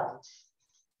towards the right.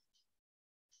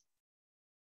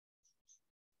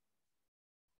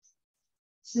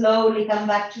 Slowly come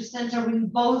back to center, bring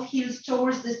both heels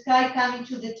towards the sky, coming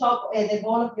to the top, the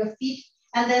ball of your feet,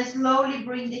 and then slowly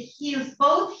bring the heels,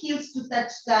 both heels to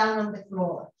touch down on the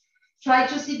floor. Try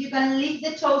to see if you can lift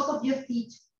the toes of your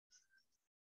feet,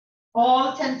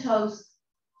 all 10 toes.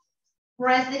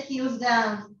 Press the heels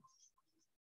down.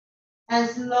 And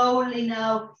slowly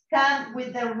now come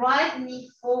with the right knee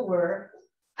forward,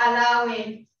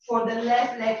 allowing for the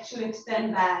left leg to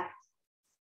extend back.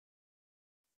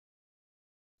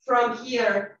 From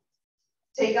here,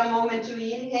 take a moment to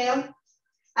inhale.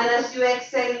 And as you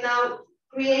exhale now,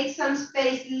 create some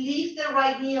space, lift the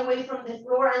right knee away from the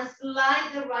floor and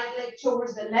slide the right leg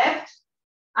towards the left,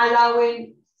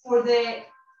 allowing for the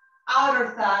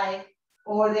outer thigh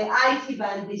or the IT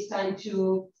band this time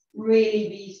to really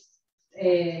be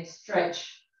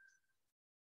stretch.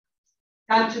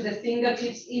 Come to the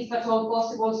fingertips if at all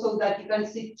possible so that you can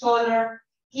sit taller.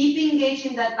 Keep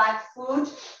engaging that back foot,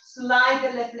 slide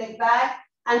the left leg back,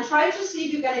 and try to see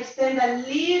if you can extend a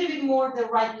little bit more the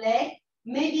right leg,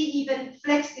 maybe even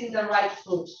flexing the right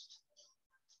foot.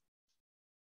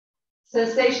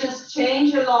 Sensations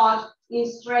change a lot in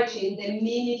stretching the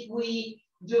minute we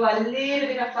do a little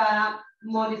bit of a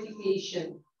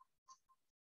modification.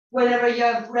 Whenever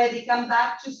you're ready, come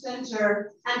back to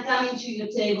center and come into your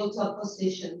tabletop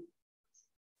position.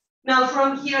 Now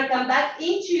from here, come back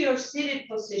into your seated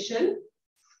position.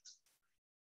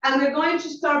 And we're going to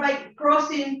start by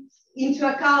crossing into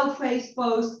a cow face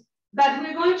pose, but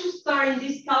we're going to start in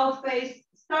this cow face,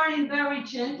 starting very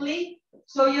gently.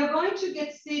 So you're going to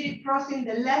get seated, crossing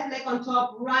the left leg on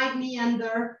top, right knee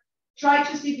under. Try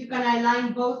to see if you can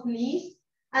align both knees.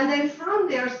 And then from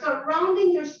there, start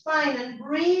rounding your spine and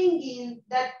bringing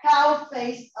that cow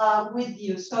face with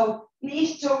you. So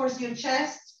knees towards your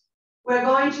chest. We're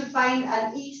going to find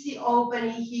an easy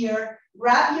opening here.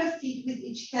 Grab your feet with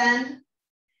each hand.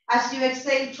 As you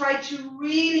exhale, try to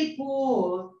really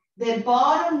pull the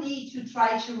bottom knee to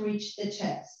try to reach the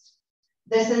chest.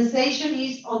 The sensation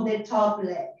is on the top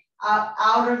leg,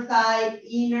 outer thigh,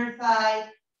 inner thigh,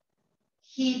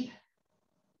 hip,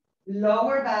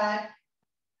 lower back,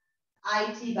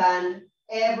 IT band,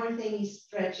 everything is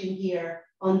stretching here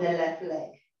on the left leg.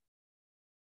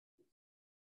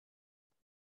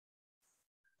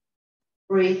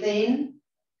 Breathe in,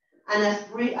 and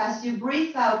as you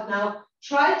breathe out now,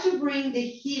 try to bring the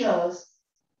heels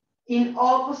in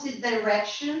opposite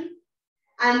direction.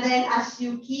 And then as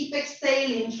you keep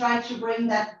exhaling, try to bring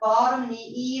that bottom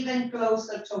knee even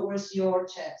closer towards your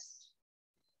chest.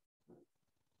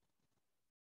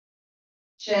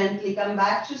 Gently come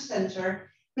back to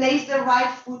center. Place the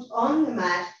right foot on the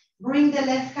mat. Bring the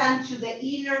left hand to the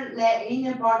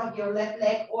inner part of your left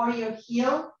leg or your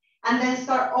heel. And then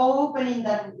start opening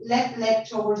that left leg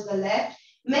towards the left.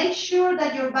 Make sure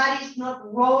that your body is not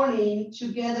rolling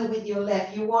together with your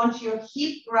left. You want your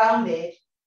hip grounded.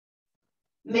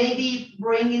 Maybe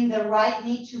bringing the right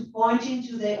knee to point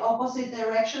into the opposite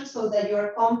direction so that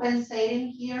you're compensating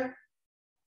here.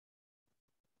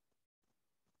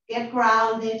 Get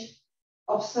grounded.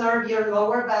 Observe your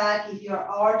lower back. If you're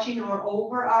arching or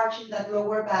overarching that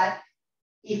lower back,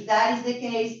 if that is the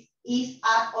case, ease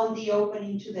up on the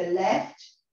opening to the left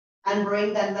and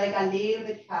bring that leg a little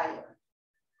bit higher.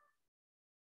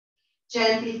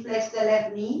 Gently flex the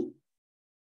left knee.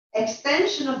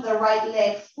 Extension of the right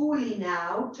leg fully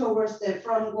now towards the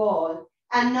front wall.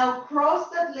 And now cross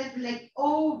that left leg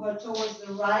over towards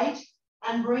the right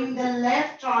and bring the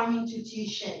left arm into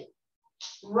T-shape.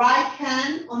 Right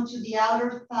hand onto the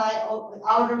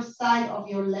outer side of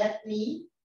your left knee.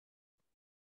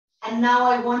 And now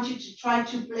I want you to try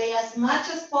to play as much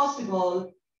as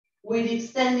possible with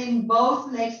extending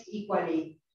both legs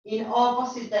equally in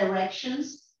opposite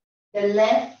directions. The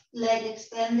left leg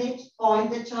extended,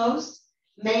 point the toes.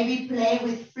 Maybe play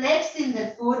with flexing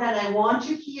the foot, and I want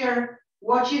to hear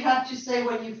what you have to say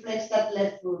when you flex that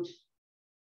left foot.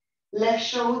 Left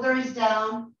shoulder is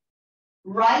down.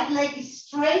 Right leg is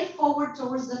straight forward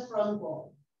towards the front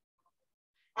wall.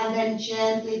 And then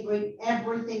gently bring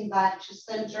everything back to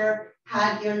center.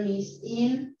 Hug your knees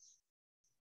in.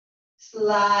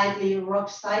 Slightly rock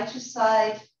side to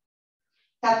side.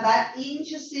 Come back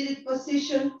into seated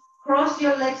position. Cross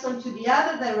your legs onto the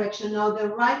other direction. Now the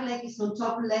right leg is on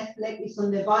top, left leg is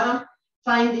on the bottom.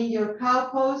 Finding your cow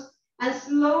pose. And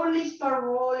slowly start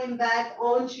rolling back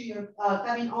onto your,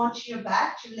 coming onto your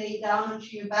back to lay down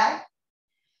onto your back.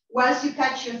 Once you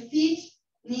catch your feet,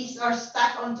 knees are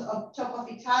stuck on top of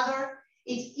each other.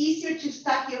 It's easier to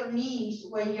stack your knees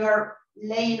when you're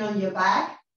laying on your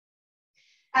back.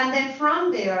 And then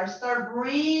from there, start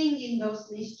bringing those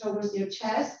knees towards your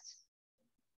chest.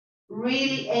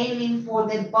 Really aiming for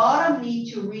the bottom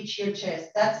knee to reach your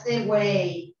chest. That's the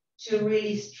way to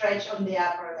really stretch on the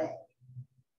upper leg.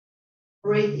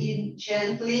 Breathe in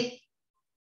gently.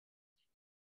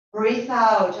 Breathe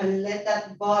out and let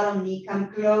that bottom knee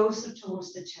come closer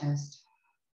towards the chest.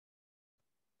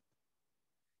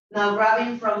 Now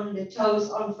grabbing from the toes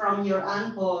or from your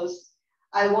ankles,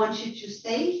 I want you to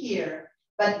stay here,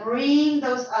 but bring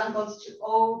those ankles to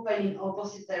open in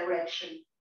opposite direction.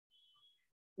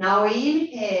 Now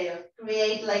inhale,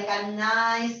 create like a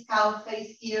nice cow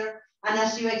face here. And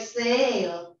as you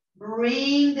exhale,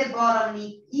 bring the bottom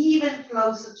knee even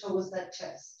closer towards that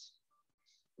chest.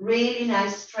 Really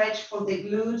nice stretch for the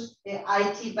glute, the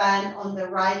IT band on the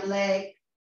right leg,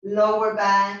 lower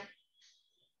back.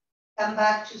 Come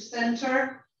back to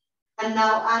center. And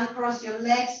now uncross your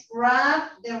legs, grab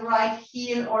the right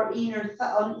heel or inner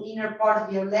part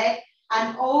of your leg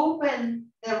and open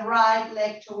the right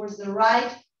leg towards the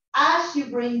right as you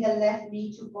bring the left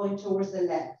knee to point towards the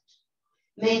left.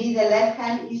 Maybe the left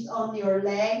hand is on your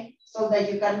leg so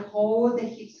that you can hold the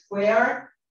hip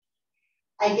square.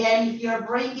 Again, if you're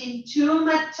bringing too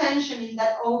much tension in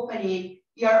that opening,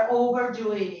 you're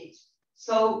overdoing it.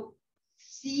 So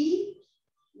see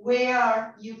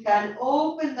where you can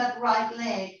open that right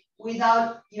leg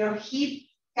without your hip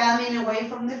coming away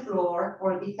from the floor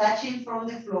or detaching from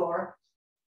the floor.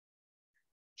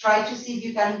 Try to see if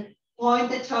you can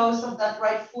point the toes of that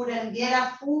right foot and get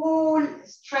a full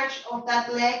stretch of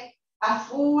that leg, a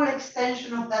full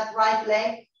extension of that right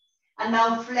leg. And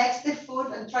now flex the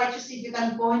foot and try to see if you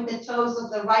can point the toes of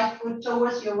the right foot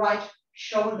towards your right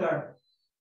shoulder.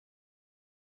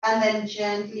 And then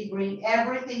gently bring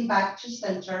everything back to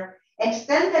center.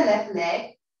 Extend the left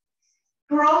leg.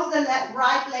 Cross the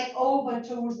right leg over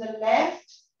towards the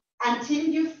left until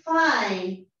you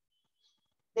find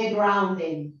the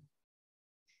grounding.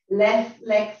 Left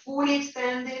leg fully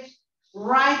extended,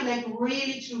 right leg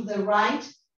really to the right.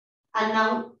 And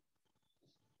now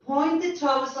point the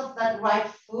toes of that right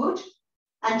foot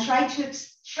and try to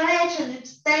stretch and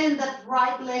extend that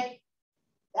right leg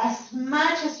as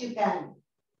much as you can.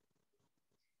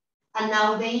 And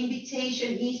now the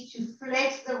invitation is to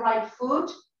flex the right foot,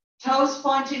 toes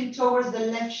pointing towards the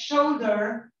left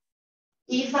shoulder.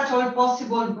 If at all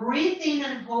possible, breathe in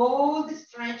and hold the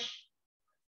stretch.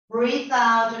 Breathe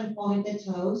out and point the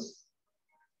toes.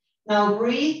 Now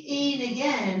breathe in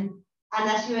again. And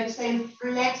as you exhale,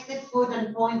 flex the foot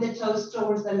and point the toes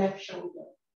towards the left shoulder.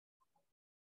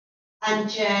 And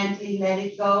gently let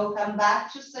it go. Come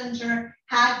back to center.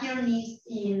 Hug your knees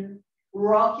in.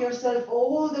 Rock yourself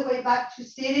all the way back to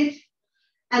seated.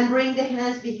 And bring the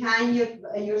hands behind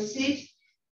your seat.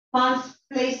 Palms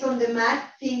placed on the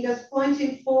mat. Fingers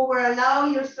pointing forward. Allow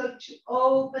yourself to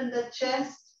open the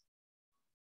chest.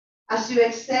 As you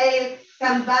exhale,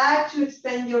 come back to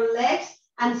extend your legs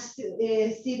and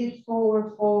seated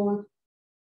forward fold.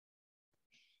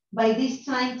 By this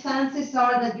time, chances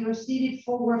are that your seated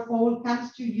forward fold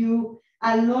comes to you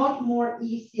a lot more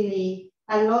easily,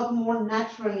 a lot more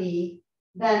naturally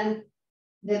than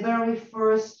the very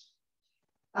first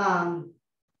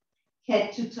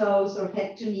head to toes or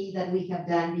head to knee that we have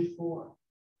done before.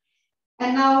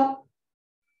 And now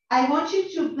I want you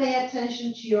to pay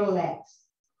attention to your legs.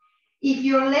 If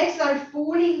your legs are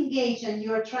fully engaged and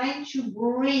you're trying to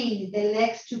bring the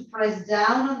legs to press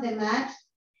down on the mat,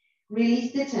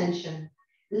 release the tension.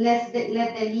 Let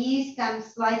the knees come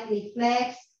slightly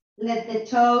flexed. Let the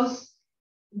toes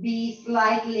be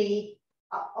slightly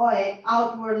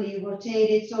outwardly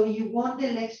rotated. So you want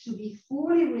the legs to be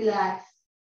fully relaxed.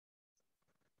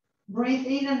 Breathe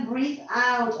in and breathe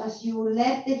out as you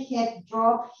let the head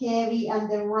drop heavy and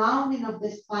the rounding of the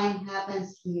spine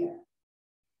happens here.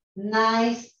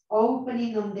 Nice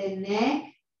opening on the neck,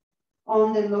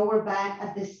 on the lower back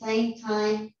at the same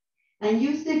time, and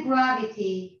use the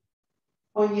gravity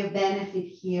on your benefit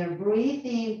here. Breathe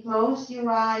in, close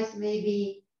your eyes,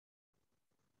 maybe.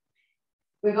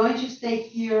 We're going to stay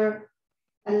here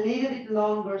a little bit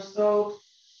longer, so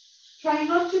try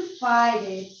not to fight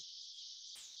it,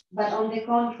 but on the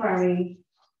contrary,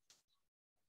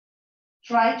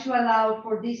 try to allow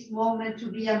for this moment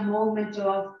to be a moment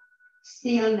of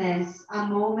stillness, a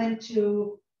moment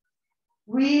to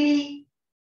really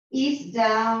ease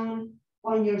down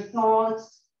on your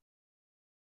thoughts,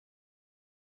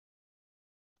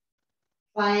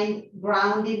 find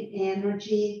grounding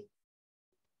energy.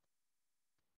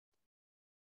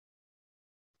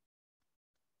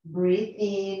 Breathe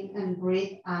in and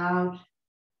breathe out.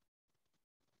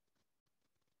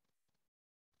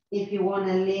 If you want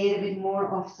a little bit more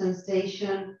of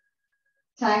sensation,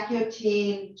 tuck your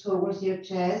chin towards your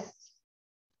chest.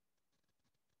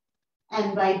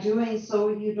 And by doing so,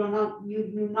 you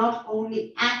do not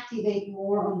only activate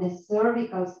more on the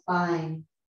cervical spine,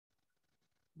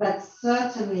 but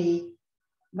certainly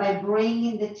by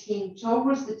bringing the chin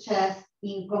towards the chest,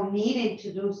 in committing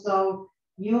to do so,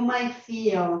 you might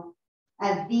feel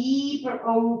a deeper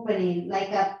opening, like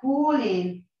a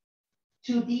pulling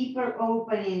to deeper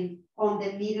opening on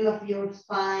the middle of your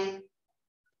spine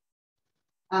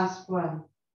as well.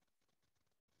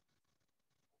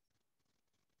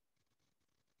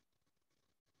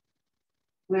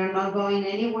 We're not going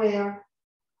anywhere.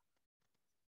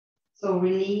 So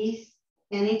release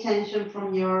any tension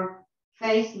from your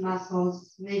face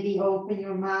muscles. Maybe open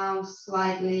your mouth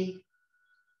slightly.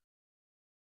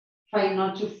 Try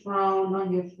not to frown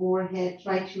on your forehead.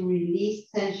 Try to release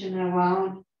tension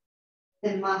around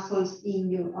the muscles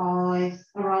in your eyes,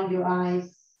 around your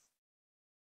eyes.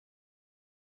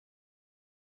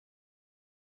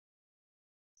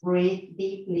 Breathe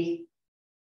deeply.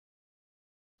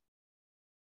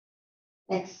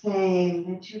 Exhale,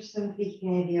 let yourself be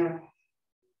heavier.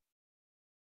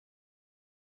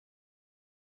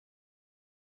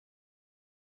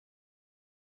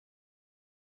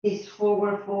 These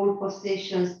forward fold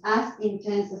positions, as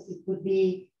intense as it could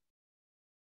be,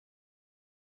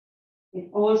 it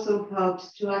also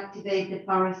helps to activate the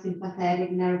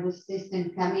parasympathetic nervous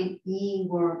system coming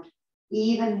inward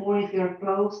Even more if you're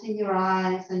closing your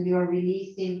eyes and you're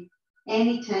releasing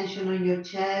any tension on your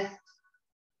chest,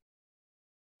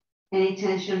 any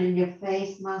tension in your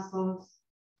face muscles.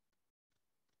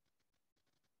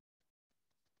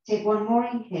 Take one more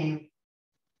inhale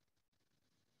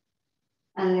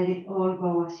and let it all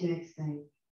go as you exhale.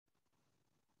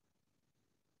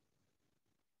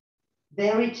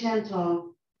 Very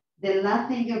gentle. The last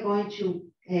thing you're going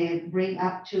to bring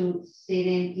up to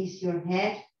sitting is your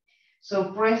head.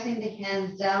 So pressing the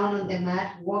hands down on the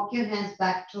mat, walk your hands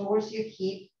back towards your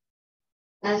hip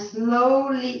and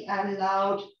slowly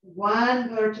allow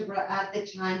one vertebra at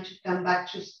a time to come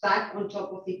back to stack on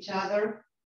top of each other.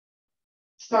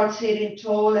 Start sitting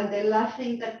tall, and the last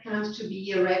thing that comes to be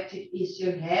erected is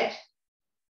your head.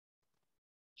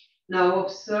 Now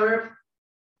observe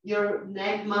your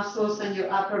neck muscles and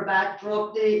your upper back.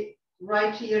 Drop the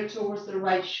right ear towards the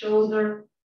right shoulder.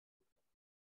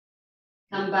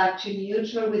 Come back to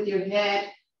neutral with your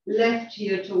head, left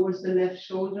ear towards the left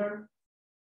shoulder.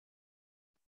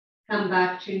 Come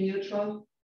back to neutral.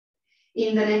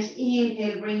 In the next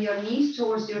inhale, bring your knees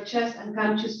towards your chest and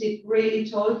come to sit really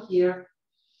tall here.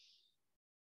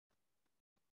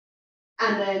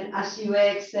 And then as you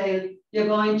exhale, you're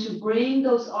going to bring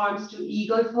those arms to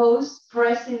eagle pose,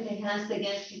 pressing the hands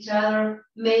against each other,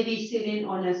 maybe sitting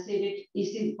on a seated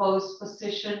easy pose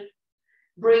position.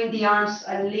 Bring the arms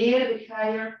a little bit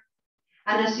higher.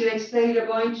 And as you exhale, you're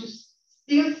going to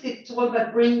still sit tall,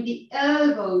 but bring the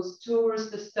elbows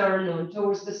towards the sternum,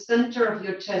 towards the center of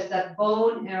your chest, that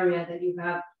bone area that you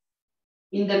have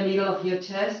in the middle of your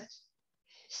chest.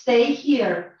 Stay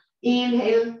here.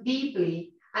 Inhale deeply.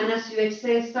 And as you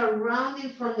exhale, start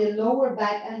rounding from the lower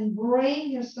back and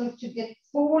bring yourself to get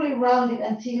fully rounded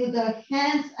until the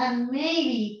hands and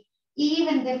maybe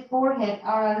even the forehead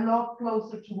are a lot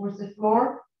closer towards the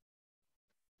floor.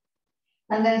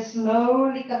 And then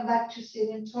slowly come back to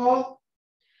sitting tall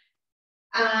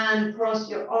and cross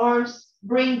your arms.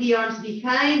 Bring the arms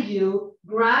behind you,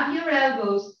 grab your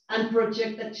elbows and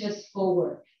project the chest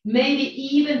forward. Maybe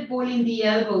even pulling the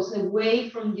elbows away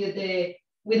from you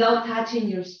without touching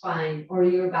your spine or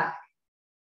your back.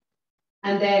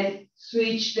 And then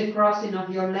switch the crossing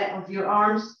of your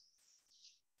arms.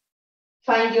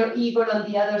 Find your eagle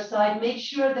on the other side. Make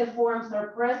sure the forearms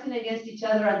are pressing against each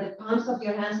other and the palms of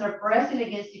your hands are pressing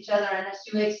against each other. And as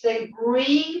you exhale,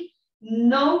 bring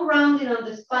no rounding on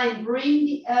the spine. Bring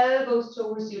the elbows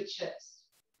towards your chest.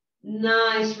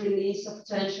 Nice release of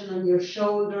tension on your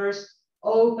shoulders,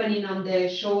 opening on the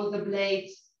shoulder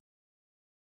blades.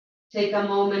 Take a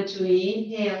moment to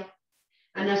inhale.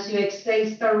 And as you exhale,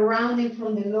 start rounding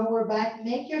from the lower back.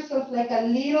 Make yourself like a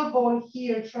little ball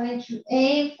here, trying to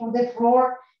aim for the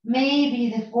floor.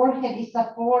 Maybe the forehead is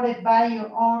supported by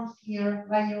your arms here,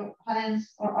 by your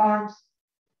hands or arms.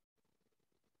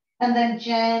 And then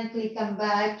gently come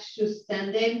back to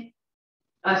standing.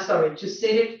 To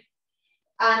sitting.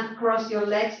 And cross your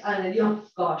legs, and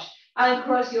and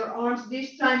cross your arms.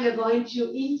 This time you're going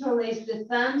to interlace the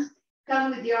thumbs.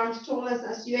 Come with the arms tallest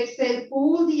as you exhale.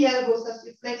 Pull the elbows as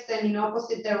you flex them in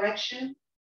opposite direction.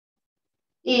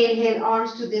 Inhale,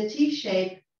 arms to the T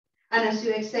shape. And as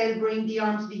you exhale, bring the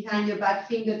arms behind your back,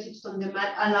 fingertips on the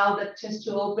mat. Allow the chest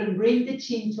to open. Bring the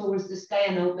chin towards the sky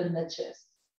and open the chest.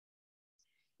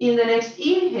 In the next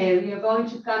inhale, you're going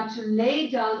to come to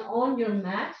lay down on your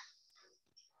mat,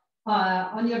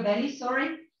 on your belly,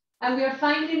 And we are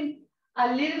finding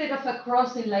a little bit of a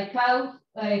crossing like cow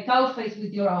face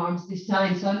with your arms this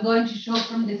time. So I'm going to show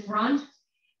from the front,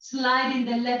 sliding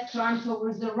the left arm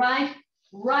towards the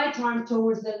right arm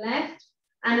towards the left,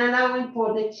 and allowing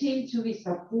for the chin to be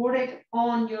supported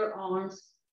on your arms.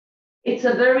 It's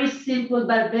a very simple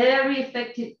but very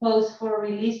effective pose for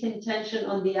releasing tension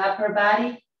on the upper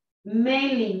body,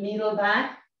 mainly middle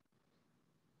back.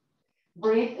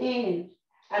 Breathe in.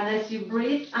 And as you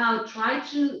breathe out, try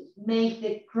to make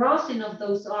the crossing of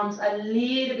those arms a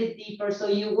little bit deeper. So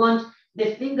you want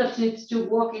the fingertips to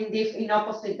walk in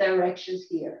opposite directions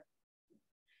here.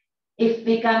 If it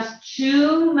becomes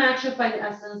too much of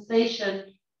a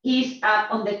sensation, ease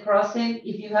up on the crossing.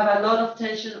 If you have a lot of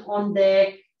tension on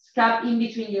the in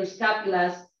between your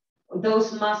scapulas,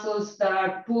 those muscles that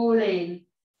are pulling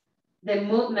the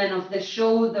movement of the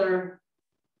shoulder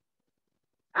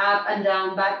up and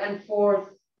down, back and forth.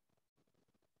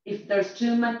 If there's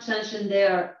too much tension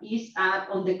there, ease up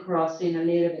on the crossing a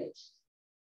little bit.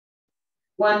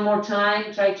 One more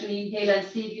time, try to inhale and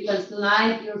see if you can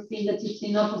slide your fingertips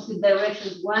in opposite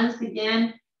directions. Once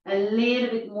again, a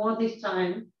little bit more this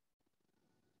time.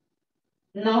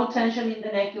 No tension in the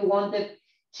neck. You want the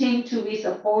chin to be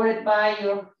supported by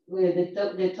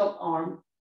the top arm.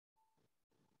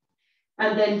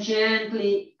 And then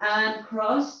gently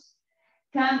uncross.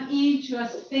 Come into a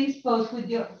Sphinx pose with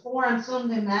your forearms on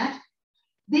the mat.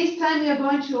 This time you're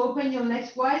going to open your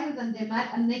legs wider than the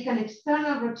mat and make an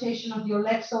external rotation of your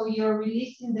legs so you're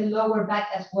releasing the lower back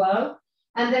as well.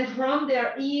 And then from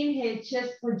there, inhale,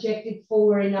 chest projected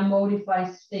forward in a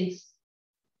modified Sphinx.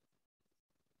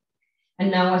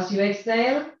 And now as you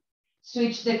exhale,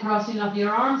 switch the crossing of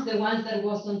your arms. The ones that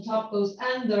was on top goes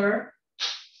under.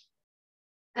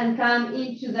 And come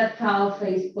into that cow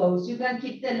face pose. You can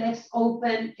keep the legs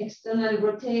open, externally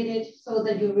rotated so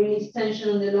that you release tension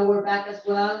on the lower back as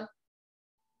well.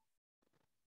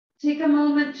 Take a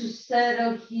moment to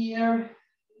settle here.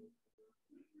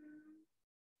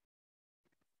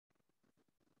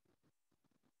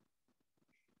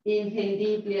 Inhale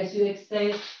deeply as you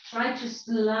exhale. Try to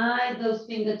slide those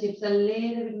fingertips a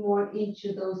little bit more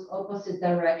into those opposite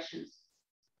directions.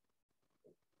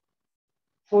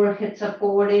 Forehead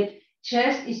supported,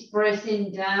 chest is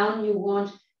pressing down. You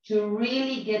want to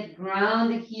really get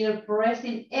grounded here,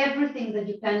 pressing everything that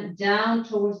you can down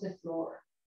towards the floor.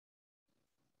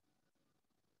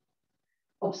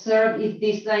 Observe if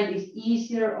this side is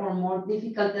easier or more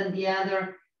difficult than the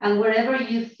other. And wherever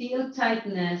you feel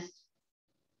tightness,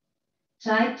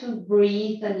 try to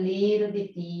breathe a little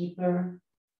bit deeper.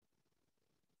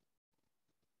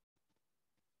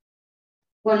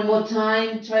 One more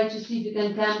time, try to see if you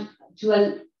can come to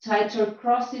a tighter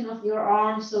crossing of your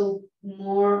arms, so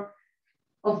more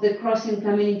of the crossing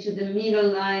coming into the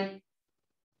middle line,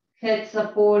 head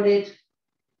supported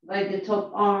by the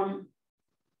top arm.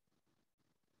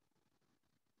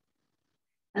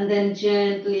 And then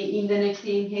gently, in the next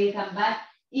inhale, come back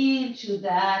into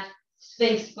that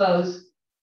Sphinx pose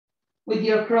with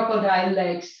your crocodile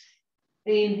legs.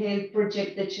 Inhale,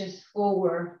 project the chest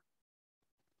forward.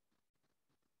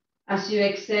 As you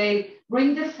exhale,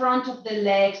 bring the front of the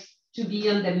legs to be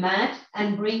on the mat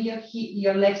and bring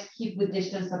your legs hip-width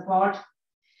distance apart.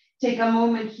 Take a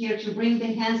moment here to bring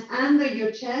the hands under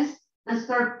your chest and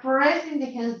start pressing the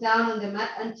hands down on the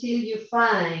mat until you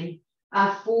find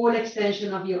a full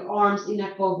extension of your arms in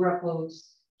a cobra pose,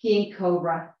 king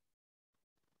cobra.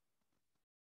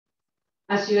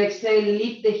 As you exhale,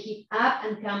 lift the hip up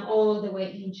and come all the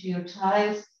way into your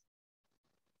thighs.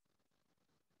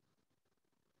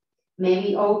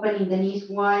 Maybe opening the knees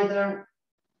wider.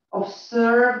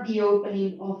 Observe the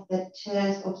opening of the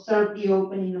chest. Observe the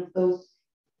opening of those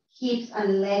hips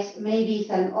and legs. Maybe it's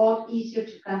a lot easier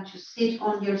to come to sit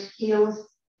on your heels.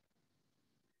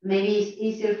 Maybe it's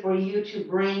easier for you to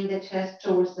bring the chest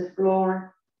towards the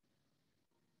floor.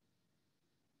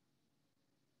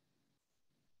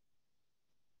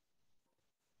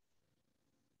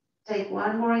 Take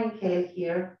one more inhale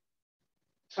here.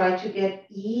 Try to get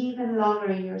even longer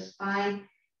in your spine,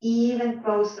 even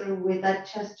closer with that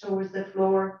chest towards the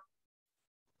floor.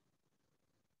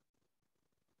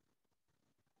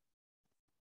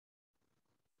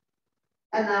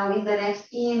 And now in the next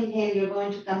inhale, you're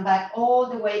going to come back all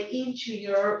the way into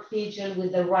your pigeon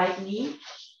with the right knee,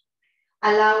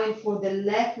 allowing for the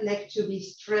left leg to be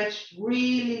stretched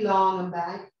really long and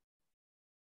back.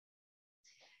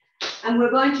 And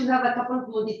we're going to have a couple of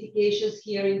modifications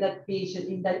here in that pigeon,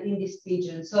 in this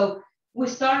pigeon. So we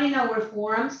start in our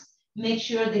forearms. Make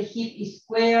sure the hip is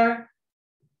square.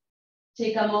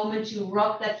 Take a moment to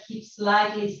rock that hip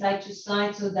slightly side to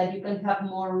side so that you can have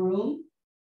more room.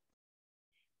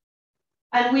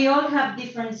 And we all have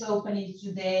different openings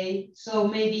today. So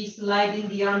maybe sliding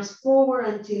the arms forward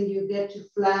until you get to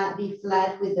be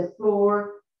flat with the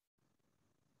floor.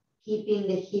 Keeping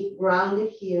the hip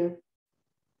grounded here.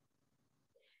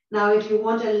 Now, if you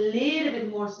want a little bit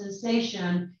more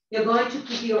sensation, you're going to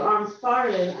keep your arms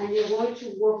parallel and you're going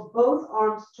to walk both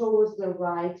arms towards the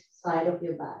right side of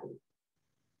your body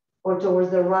or towards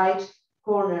the right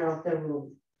corner of the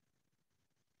room.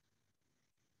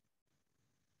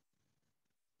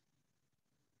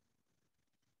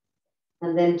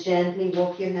 And then gently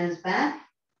walk your hands back.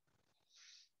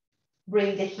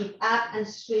 Bring the hip up and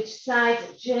switch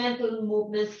sides, gentle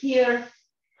movements here.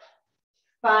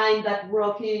 Find that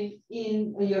rocking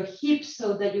in your hips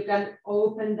so that you can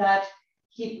open that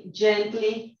hip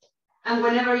gently. And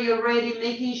whenever you're ready,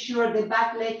 making sure the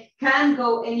back leg can't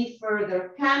go any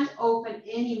further, can't open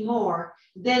any more.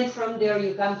 Then from there,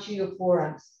 you come to your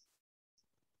forearms.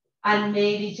 And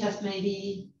maybe, just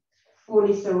maybe,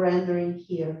 fully surrendering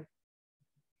here.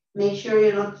 Make sure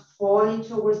you're not falling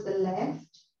towards the left.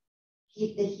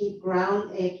 Keep the hip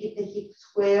keep the hip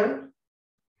square.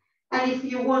 And if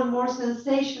you want more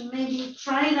sensation, maybe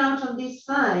try it out on this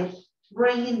side,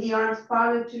 bringing the arms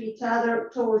parallel to each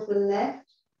other towards the left.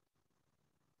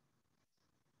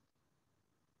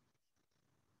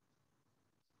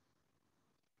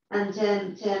 And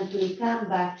then gently come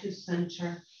back to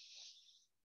center.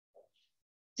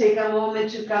 Take a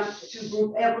moment to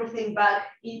group everything back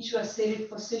into a seated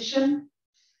position.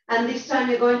 And this time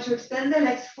you're going to extend the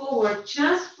legs forward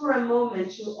just for a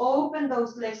moment to open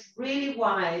those legs really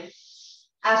wide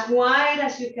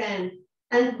as you can.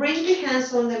 And bring the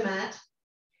hands on the mat.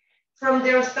 From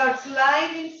there, start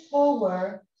sliding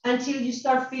forward until you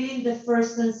start feeling the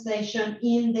first sensation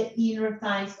in the inner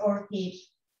thighs or hip.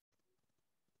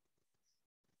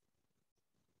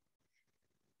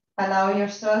 Allow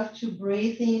yourself to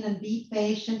breathe in and be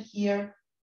patient here.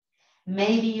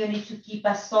 Maybe you need to keep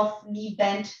a soft knee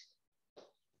bent.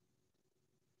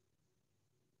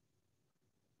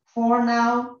 For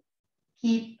now,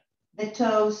 keep the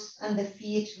toes and the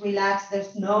feet relaxed.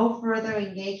 There's no further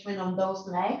engagement on those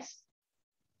legs.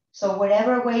 So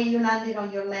whatever way you landed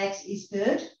on your legs is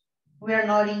good. We are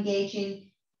not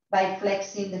engaging by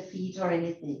flexing the feet or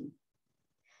anything.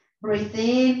 Breathe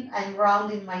in, I'm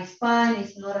rounding my spine,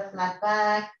 it's not a flat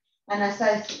back. And as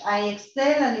I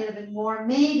exhale a little bit more,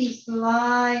 maybe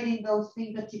sliding those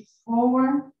fingertips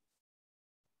forward.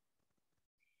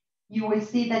 You will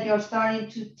see that you're starting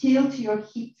to tilt your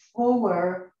hips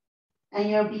forward and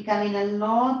you're becoming a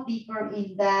lot deeper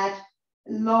in that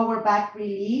lower back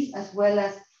release as well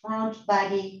as front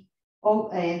body,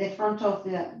 the front of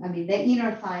the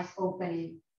inner thighs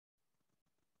opening.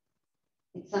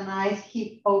 It's a nice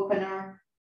hip opener.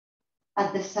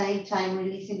 At the same time,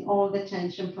 releasing all the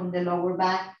tension from the lower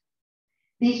back.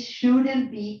 This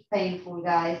shouldn't be painful,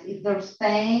 guys. If there's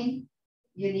pain,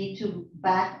 you need to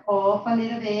back off a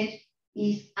little bit.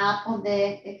 Ease up on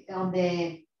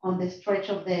the stretch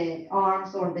of the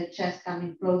arms or the chest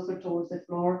coming closer towards the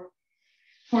floor.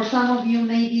 For some of you,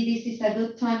 maybe this is a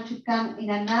good time to come in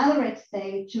another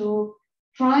exhale to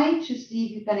try to see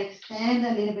if you can extend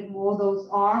a little bit more those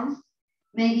arms.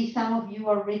 Maybe some of you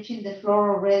are reaching the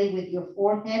floor already with your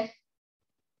forehead.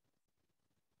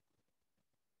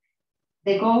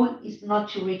 The goal is not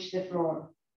to reach the floor.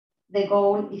 The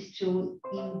goal is to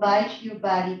invite your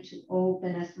body to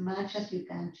open as much as you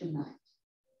can tonight.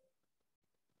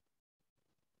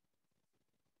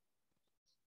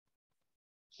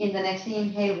 In the next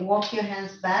inhale, walk your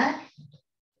hands back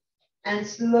and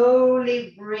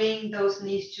slowly bring those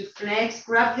knees to flex.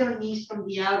 Grab your knees from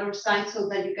the outer side so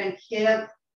that you can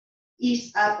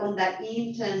ease up on that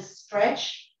intense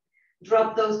stretch.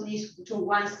 Drop those knees to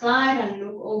one side and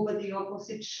look over the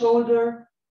opposite shoulder.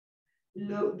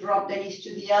 Drop the knees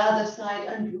to the other side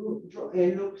and look through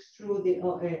the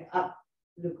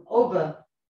look over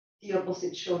the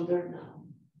opposite shoulder now.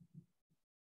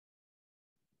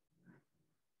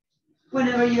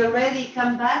 Whenever you're ready,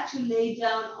 come back to lay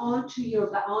down on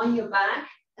your back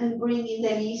and bring in the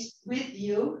knees with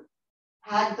you.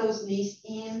 Hug those knees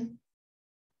in.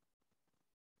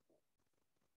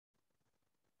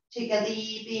 Take a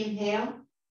deep inhale.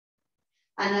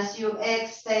 And as you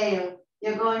exhale,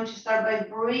 you're going to start by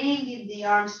bringing the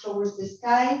arms towards the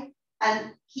sky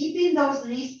and keeping those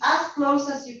knees as close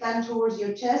as you can towards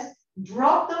your chest.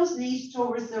 Drop those knees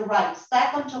towards the right.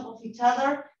 Stack on top of each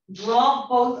other. Drop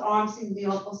both arms in the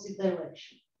opposite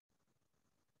direction.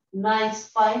 Nice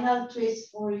final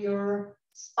twist for your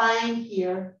spine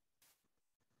here.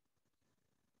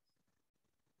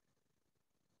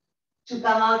 To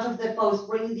come out of the pose,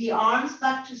 bring the arms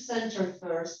back to center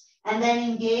first, and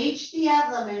then engage the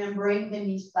abdomen and bring the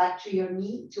knees back to your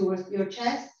knee, towards your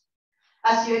chest.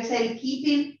 As you exhale,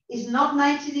 keeping is not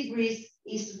 90 degrees,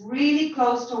 is really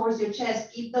close towards your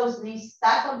chest. Keep those knees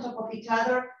stacked on top of each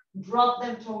other. Drop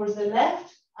them towards the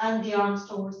left and the arms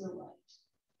towards the right.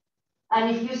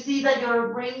 And if you see that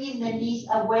you're bringing the knees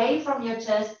away from your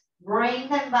chest, bring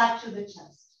them back to the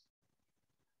chest.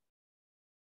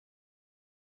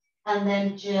 And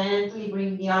then gently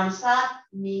bring the arms up,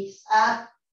 knees up.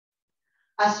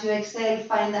 As you exhale,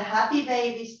 find the happy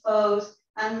baby's pose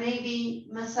and maybe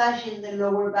massaging the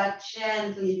lower back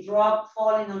gently,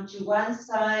 falling onto one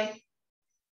side.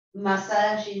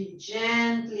 Massaging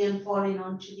gently and falling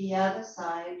onto the other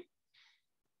side.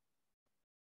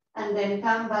 And then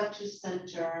come back to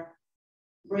center,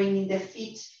 bringing the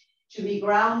feet to be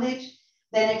grounded.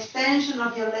 Then extension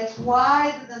of your legs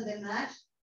wider than the mat.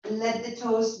 And let the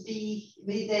toes be,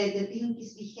 the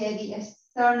pinkies be heavy,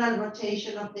 external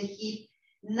rotation of the hip.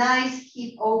 Nice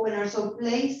hip opener. So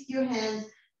place your hands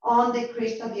on the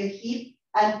crest of your hip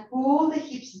and pull the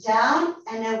hips down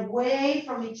and away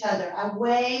from each other,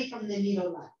 away from the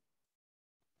middle line.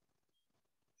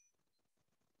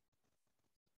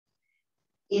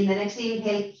 In the next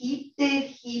inhale, keep the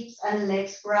hips and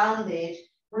legs grounded.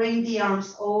 Bring the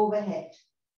arms overhead.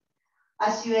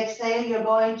 As you exhale, you're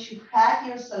going to hug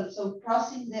yourself. So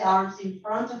crossing the arms in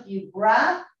front of you,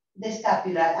 grab the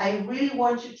scapula. I really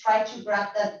want you to try to grab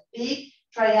that big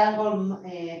triangle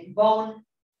bone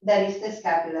that is the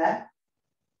scapula.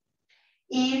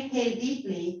 Inhale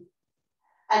deeply.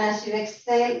 And as you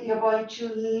exhale, you're going to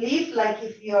lift like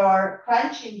if you're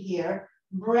crunching here.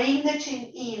 Bring the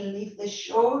chin in, lift the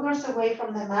shoulders away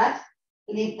from the mat,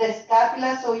 lift the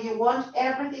scapula, so you want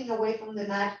everything away from the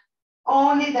mat.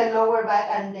 Only the lower back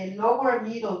and the lower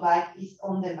middle back is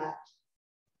on the mat.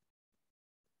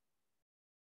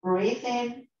 Breathe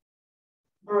in,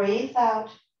 breathe out.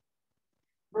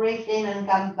 Breathe in and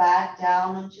come back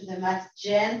down onto the mat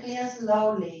gently and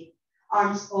slowly.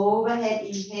 Arms overhead,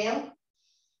 inhale.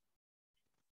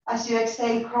 As you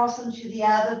exhale, cross into the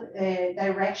other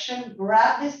direction.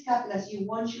 Grab the scapula. You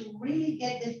want to really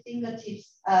get the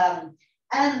fingertips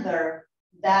under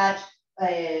that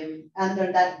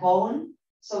bone.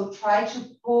 So try to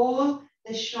pull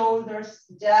the shoulders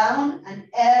down and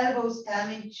elbows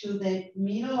coming to the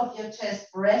middle of your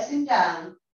chest, pressing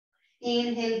down.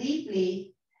 Inhale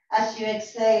deeply. As you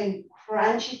exhale,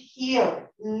 crunch it here.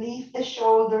 Lift the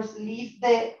shoulders, lift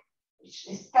the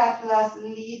scapulas,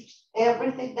 lift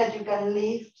everything that you can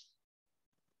lift.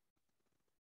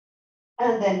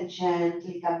 And then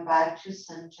gently come back to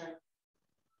center.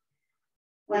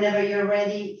 Whenever you're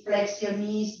ready, flex your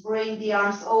knees, bring the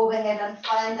arms overhead and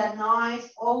find a nice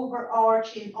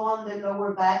overarching on the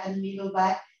lower back and middle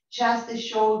back. Just the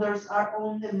shoulders are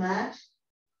on the mat.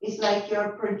 It's like you're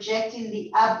projecting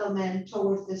the abdomen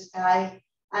towards the sky.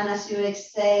 And as you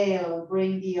exhale,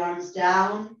 bring the arms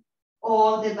down.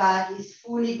 All the back is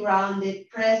fully grounded.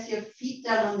 Press your feet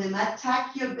down on the mat.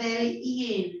 Tuck your belly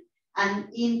in and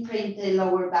imprint the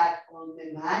lower back on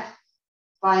the mat.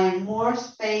 Find more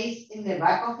space in the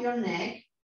back of your neck.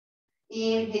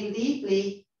 Inhale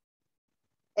deeply.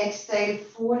 Exhale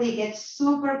fully. Get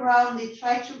super grounded.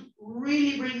 Try to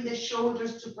really bring the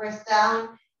shoulders to press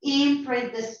down.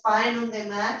 Imprint the spine on the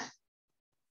mat.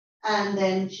 And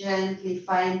then gently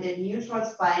find the neutral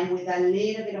spine with a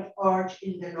little bit of arch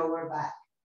in the lower back.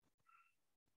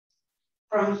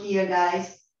 From here,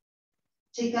 guys,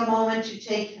 take a moment to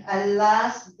take a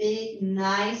last big,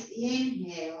 nice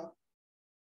inhale.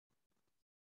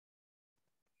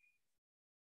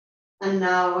 And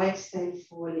now exhale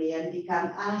fully and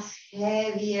become as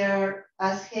heavy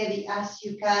as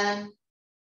you can.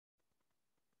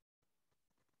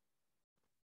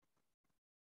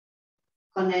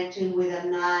 Connecting with a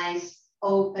nice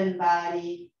open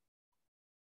body.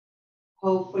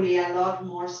 Hopefully a lot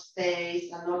more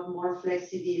space, a lot more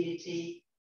flexibility,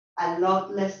 a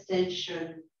lot less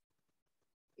tension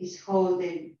is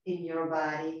holding in your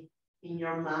body, in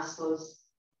your muscles,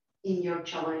 in your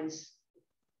joints.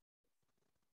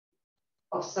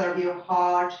 Observe your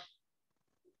heart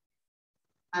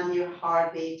and your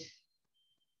heartbeat.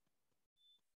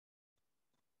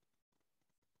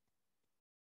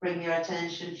 Bring your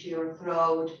attention to your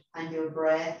throat and your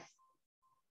breath.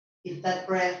 If that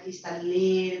breath is a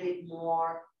little bit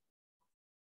more,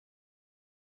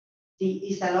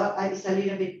 it's a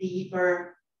little bit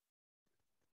deeper,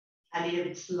 a little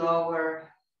bit slower.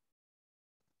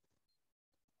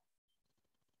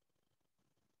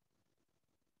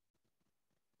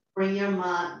 Bring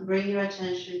your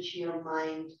attention to your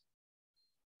mind.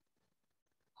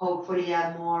 Hopefully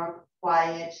a more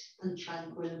quiet and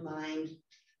tranquil mind.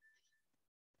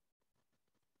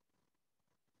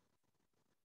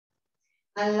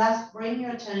 And last, bring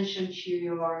your attention to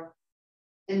your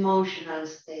emotional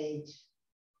state.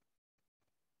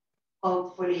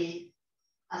 Hopefully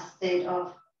a state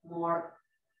of more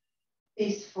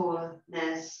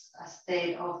peacefulness, a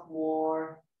state of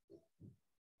more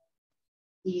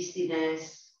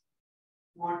easiness,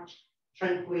 more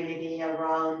tranquility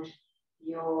around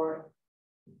your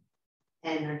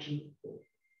energy.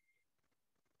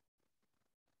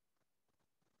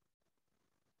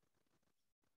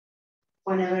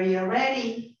 Whenever you're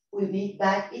ready, we meet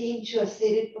back into a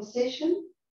seated position.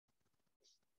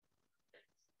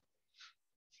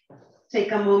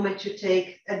 Take a moment to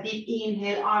take a deep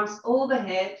inhale, arms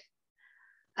overhead.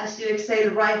 As you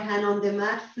exhale, right hand on the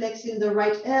mat, flexing the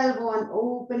right elbow and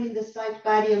opening the side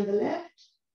body on the left.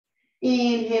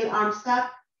 Inhale, arms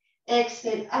up.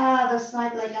 Exhale, other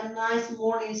side like a nice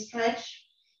morning stretch.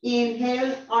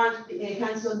 Inhale,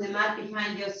 hands on the mat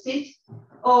behind your seat.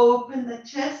 Open the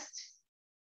chest.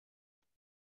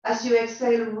 As you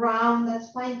exhale, round that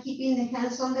spine, keeping the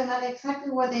hands on the mat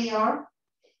exactly where they are.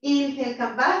 Inhale,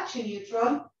 come back to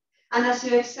neutral. And as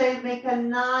you exhale, make a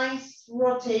nice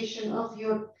rotation of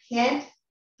your head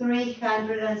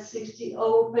 360.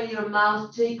 Open your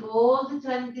mouth. Take all the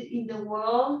time in the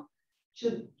world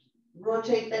to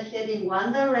rotate the head in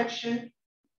one direction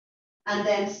and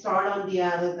then start on the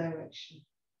other direction.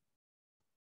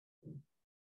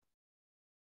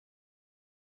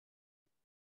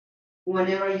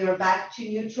 Whenever you're back to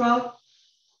neutral,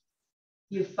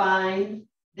 you find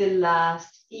the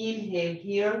last inhale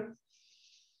here.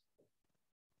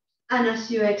 And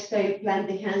as you exhale, plant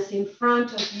the hands in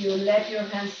front of you. Let your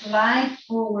hands slide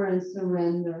forward and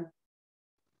surrender.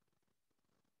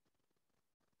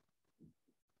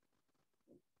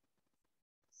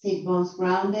 Sit bones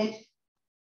grounded.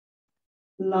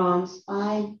 Long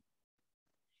spine.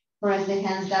 Press the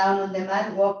hands down on the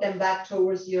mat. Walk them back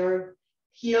towards your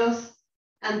heels.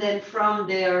 And then from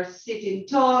there, sitting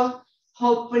tall.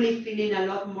 Hopefully feeling a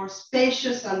lot more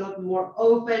spacious, a lot more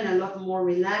open, a lot more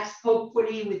relaxed,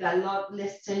 hopefully with a lot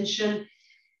less tension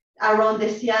around the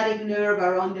sciatic nerve,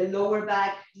 around the lower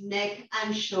back, neck,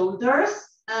 and shoulders,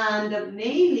 and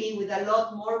mainly with a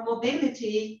lot more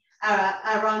mobility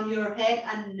around your head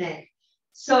and neck.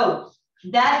 So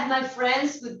that, my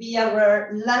friends, would be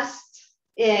our last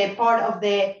part of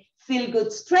the feel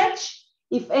good stretch.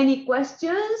 If any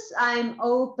questions, I'm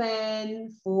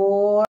open for